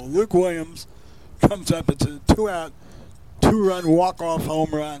unbelievable. Luke Williams comes up. It's a 2-out, 2-run walk-off home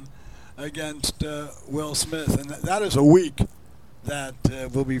run against Will Smith. And that is a week that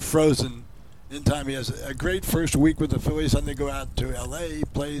will be frozen in time. He has a great first week with the Phillies. Then they go out to L.A. He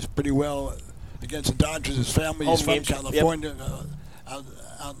plays pretty well against the Dodgers. His family is from California,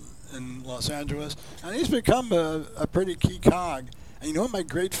 out in Los Angeles. And he's become a pretty key cog. And you know what my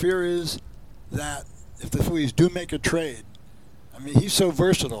great fear is? That if the Phillies do make a trade, I mean, he's so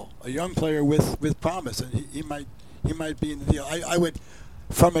versatile, a young player with promise, and he might be in the deal. I would,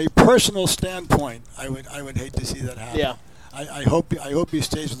 from a personal standpoint, I would hate to see that happen. Yeah. I hope he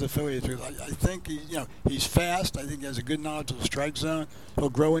stays with the Phillies because I think he's fast. I think he has a good knowledge of the strike zone. He'll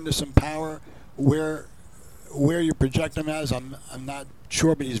grow into some power. Where you project him as, I'm not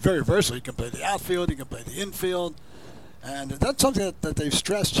sure, but he's very versatile. He can play the outfield. He can play the infield, and that's something that they've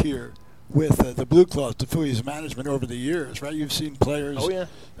stressed here with the Blue Claws, the Phillies management over the years, right? You've seen players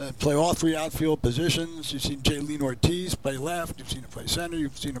play all three outfield positions. You've seen Jaylene Ortiz play left. You've seen him play center.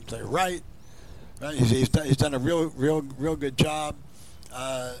 You've seen him play right. Right? He's done a real good job.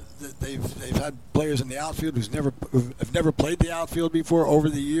 They've had players in the outfield who've never played the outfield before over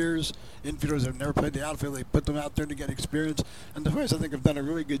the years. Infielders have never played the outfield. They put them out there to get experience. And the Phillies, I think, have done a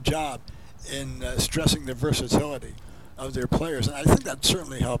really good job in stressing the versatility of their players. And I think that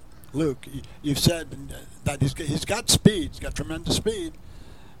certainly helped Luke. You've said that he's got speed. He's got tremendous speed.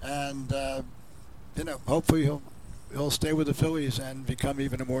 And, hopefully he'll stay with the Phillies and become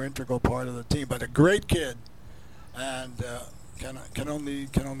even a more integral part of the team. But a great kid, and can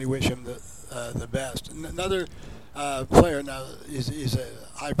only wish him the best. Another player now is a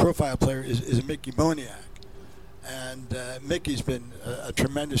high-profile player is Mickey Moniak, and Mickey's been a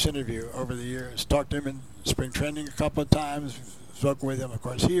tremendous interview over the years. Talked to him in spring training a couple of times. Spoken with him, of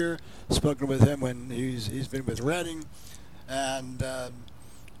course, here. Spoken with him when he's been with Reading, and.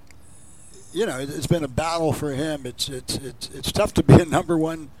 It's been a battle for him. It's tough to be a number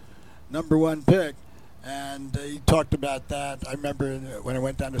one pick, and he talked about that. I remember when I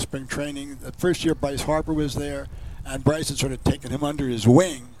went down to spring training, the first year Bryce Harper was there, and Bryce had sort of taken him under his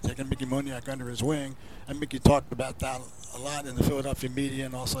wing, taken Mickey Moniak under his wing, and Mickey talked about that a lot in the Philadelphia media,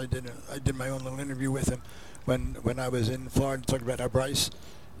 and also I did my own little interview with him when I was in Florida, talking about how Bryce.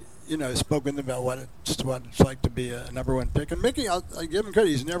 Spoke with him about what it's like to be a number one pick. And Mickey, I give him credit.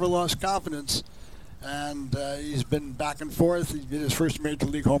 He's never lost confidence, and he's been back and forth. He did his first major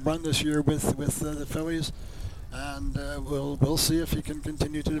league home run this year with the Phillies, and we'll see if he can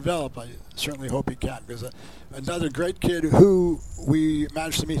continue to develop. I certainly hope he can, because another great kid who we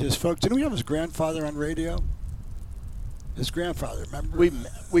managed to meet his folks. Didn't we have his grandfather on radio? His grandfather, remember? We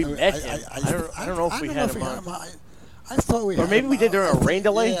met him. I don't know if we had him on. I thought we had maybe we did during a rain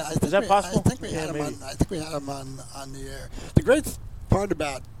delay. Yeah, is that possible? I think we had him on. I think we had him on the air. The great part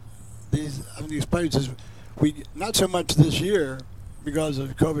about these players is we not so much this year because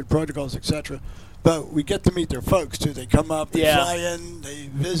of COVID protocols, etc. But we get to meet their folks too. They come up, they fly in, they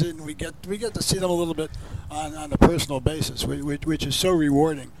visit, and we get to see them a little bit on a personal basis, which is so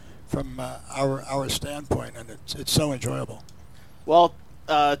rewarding from our standpoint, and it's so enjoyable. Well.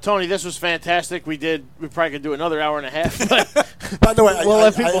 Tony, this was fantastic. We probably could do another hour and a half. But by the way,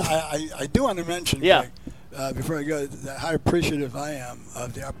 I do want to mention, Greg, before I go, how appreciative I am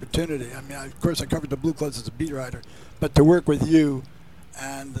of the opportunity. I mean, of course, I covered the Blue Claws as a beat writer, but to work with you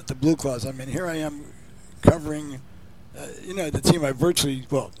and the Blue Claws, I mean, here I am covering, the team I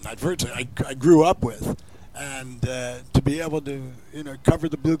grew up with, and to be able to, cover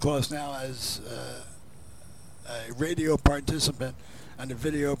the Blue Claws now as a radio participant and a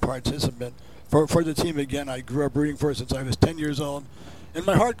video participant for the team again. I grew up rooting for it since I was 10 years old. In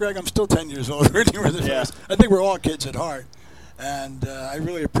my heart, Greg, I'm still 10 years old rooting for the Phillies. I think we're all kids at heart. And I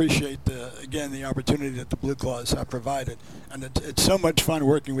really appreciate, the opportunity that the Blue Claws have provided. And it's so much fun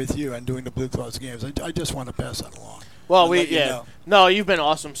working with you and doing the Blue Claws games. I just want to pass that along. Well, No, you've been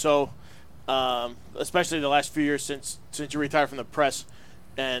awesome. So, especially the last few years since you retired from the press,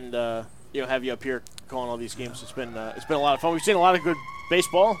 and have you up here calling all these games. It's been a lot of fun. We've seen a lot of good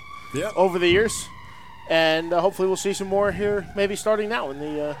baseball over the years, and hopefully we'll see some more here. Maybe starting now in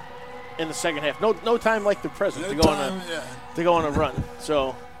the second half. No time like the present to go on a run.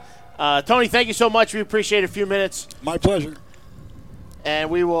 So, Tony, thank you so much. We appreciate a few minutes. My pleasure. And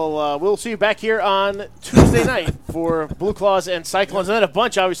we'll see you back here on Tuesday night for Blue Claws and Cyclones, and then a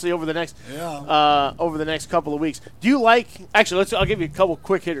bunch obviously over the next couple of weeks. Do you like? Actually, I'll give you a couple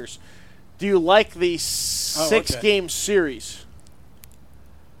quick hitters. Do you like the six-game series?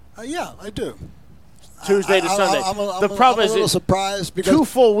 Yeah, I do. Tuesday to Sunday. The problem is, a little surprised because 2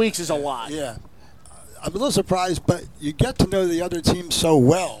 full weeks is a lot. Yeah, I'm a little surprised, but you get to know the other team so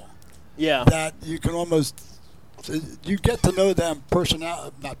well. Yeah. that you can almost you get to know them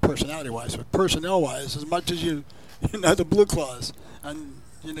not personality-wise, but personnel-wise as much as you know the Blue Claws. And,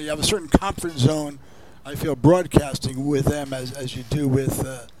 you have a certain comfort zone, I feel, broadcasting with them as you do with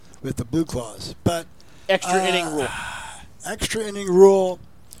the Blue Claws. But Extra inning rule. Extra inning rule.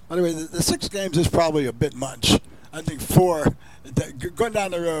 By the way, the 6 games is probably a bit much. I think 4. Going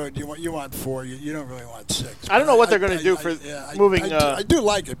down the road, you want 4. You don't really want 6. I don't know what they're going to do for moving. I do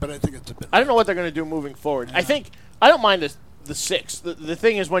like it, but I think it's a bit. I don't know what they're going to do moving forward. Yeah. I don't mind the 6. The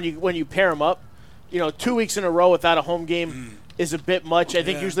thing is when you pair them up, 2 weeks in a row without a home game is a bit much. I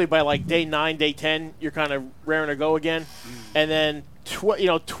think usually by like day 9, day 10, you're kind of raring to go again, and then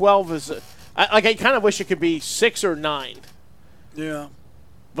 12 is. I kind of wish it could be 6 or 9. Yeah.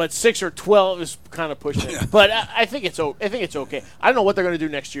 But 6 or 12 is kind of pushing it. But I think it's okay. I don't know what they're going to do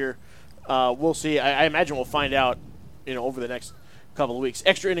next year. We'll see. I imagine we'll find out, over the next couple of weeks.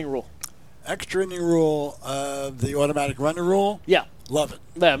 Extra inning rule. Extra inning rule, the automatic runner rule. Yeah. Love it.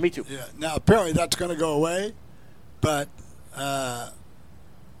 Yeah, me too. Yeah. Now apparently that's going to go away, but I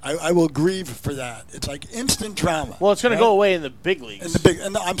will grieve for that. It's like instant drama. Well, it's going to go away in the big leagues.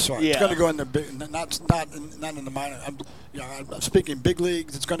 I'm sorry. Yeah. It's going to go in the big, not in the minor. I'm speaking big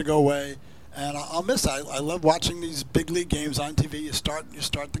leagues. It's going to go away, and I'll miss that. I love watching these big league games on TV. You start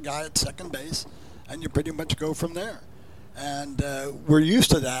the guy at second base, and you pretty much go from there. And we're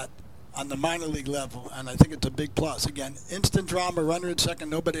used to that on the minor league level, and I think it's a big plus. Again, instant drama, runner at second,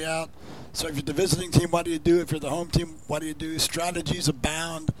 nobody out. So if you're the visiting team, what do you do? If you're the home team, what do you do? Strategies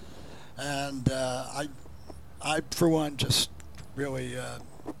abound, and I for one, just really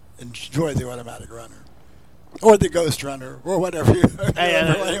enjoy the automatic runner, or the ghost runner, or whatever.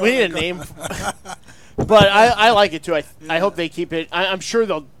 We need a name, but I like it too. I hope they keep it. I'm sure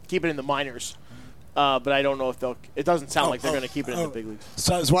they'll keep it in the minors. But I don't know if they'll. It doesn't sound like they're going to keep it in the big leagues.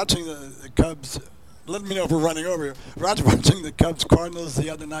 So I was watching the Cubs. Let me know if we're running over here. I was watching the Cubs Cardinals the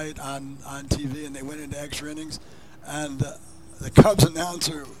other night on TV, and they went into extra innings, and the Cubs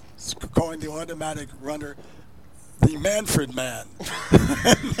announcer was calling the automatic runner the Manfred Man.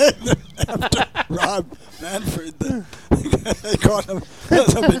 After Rob Manfred, they called him.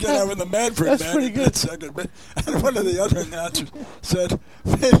 They began with the Manfred Man. That's pretty good. Second, and one of the other announcers said,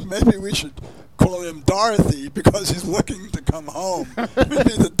 maybe we should call him Dorothy because he's looking to come home.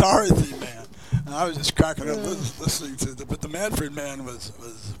 Maybe the Dorothy Man. And I was just cracking up listening to it. But the Manfred Man was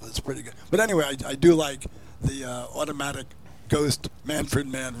pretty good. But anyway, I do like the automatic ghost Manfred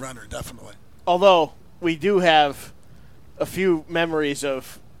Man runner, definitely. Although we do have a few memories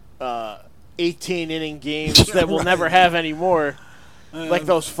of 18-inning games that we'll never have anymore. Like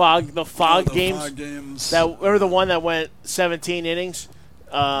those fog games. Fog games. That were the one that went 17 innings.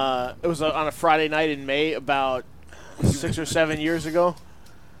 It was on a Friday night in May about 6 or 7 years ago.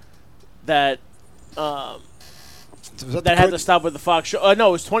 That had to stop with the fog show. No,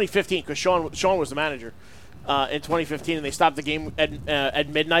 it was 2015 because Sean was the manager in 2015, and they stopped the game at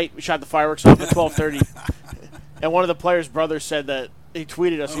midnight. We shot the fireworks off at 12:30, and one of the players' brothers said that he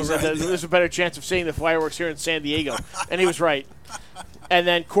tweeted us. He said that there's a better chance of seeing the fireworks here in San Diego, and he was right. And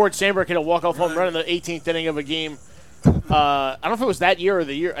then Cord Sandberg hit a walk-off home run in the 18th inning of a game. I don't know if it was that year or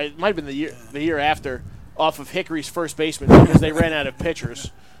the year. It might have been the year after, off of Hickory's first baseman because they ran out of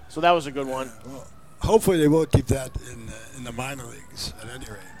pitchers. So that was a good one. Well, hopefully they will keep that in the minor leagues at any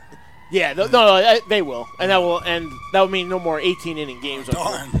rate. Yeah, no, they will, and that will mean no more 18-inning games.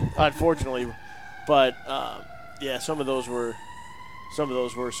 Darn. Unfortunately, but yeah, some of those were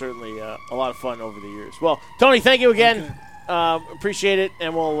certainly a lot of fun over the years. Well, Tony, thank you again. Okay. Appreciate it,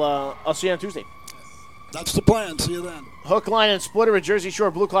 and I'll see you on Tuesday. That's the plan. See you then. Hook, Line, and Splitter, a Jersey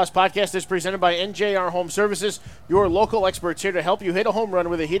Shore Blue Claws podcast, is presented by NJR Home Services, your local experts here to help you hit a home run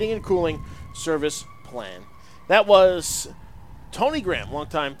with a heating and cooling service plan. That was Tony Graham,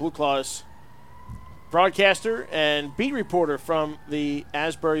 longtime Blue Claws broadcaster and beat reporter from the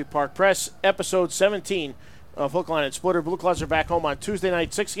Asbury Park Press, episode 17 of Hook, Line, and Splitter. Blue Claws are back home on Tuesday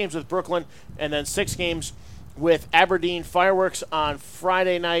night, 6 games with Brooklyn, and then 6 games with Aberdeen. Fireworks on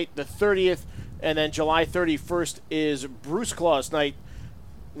Friday night, the 30th. And then July 31st is Bruce Claus night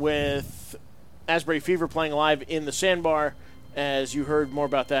with Asbury Fever playing live in the Sandbar, as you heard more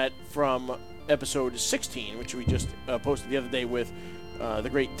about that from episode 16, which we just posted the other day with the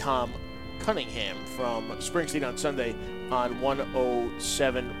great Tom Cunningham from Springsteen on Sunday on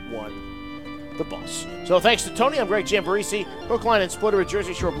 107.1 The Boss. So thanks to Tony. I'm Greg Giamparisi. Hook, Line, and Splitter, a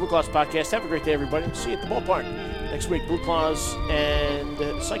Jersey Shore Blue Claws podcast. Have a great day, everybody. See you at the ballpark next week. Blue Claws and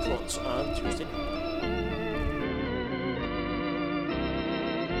Cyclones on Tuesday night.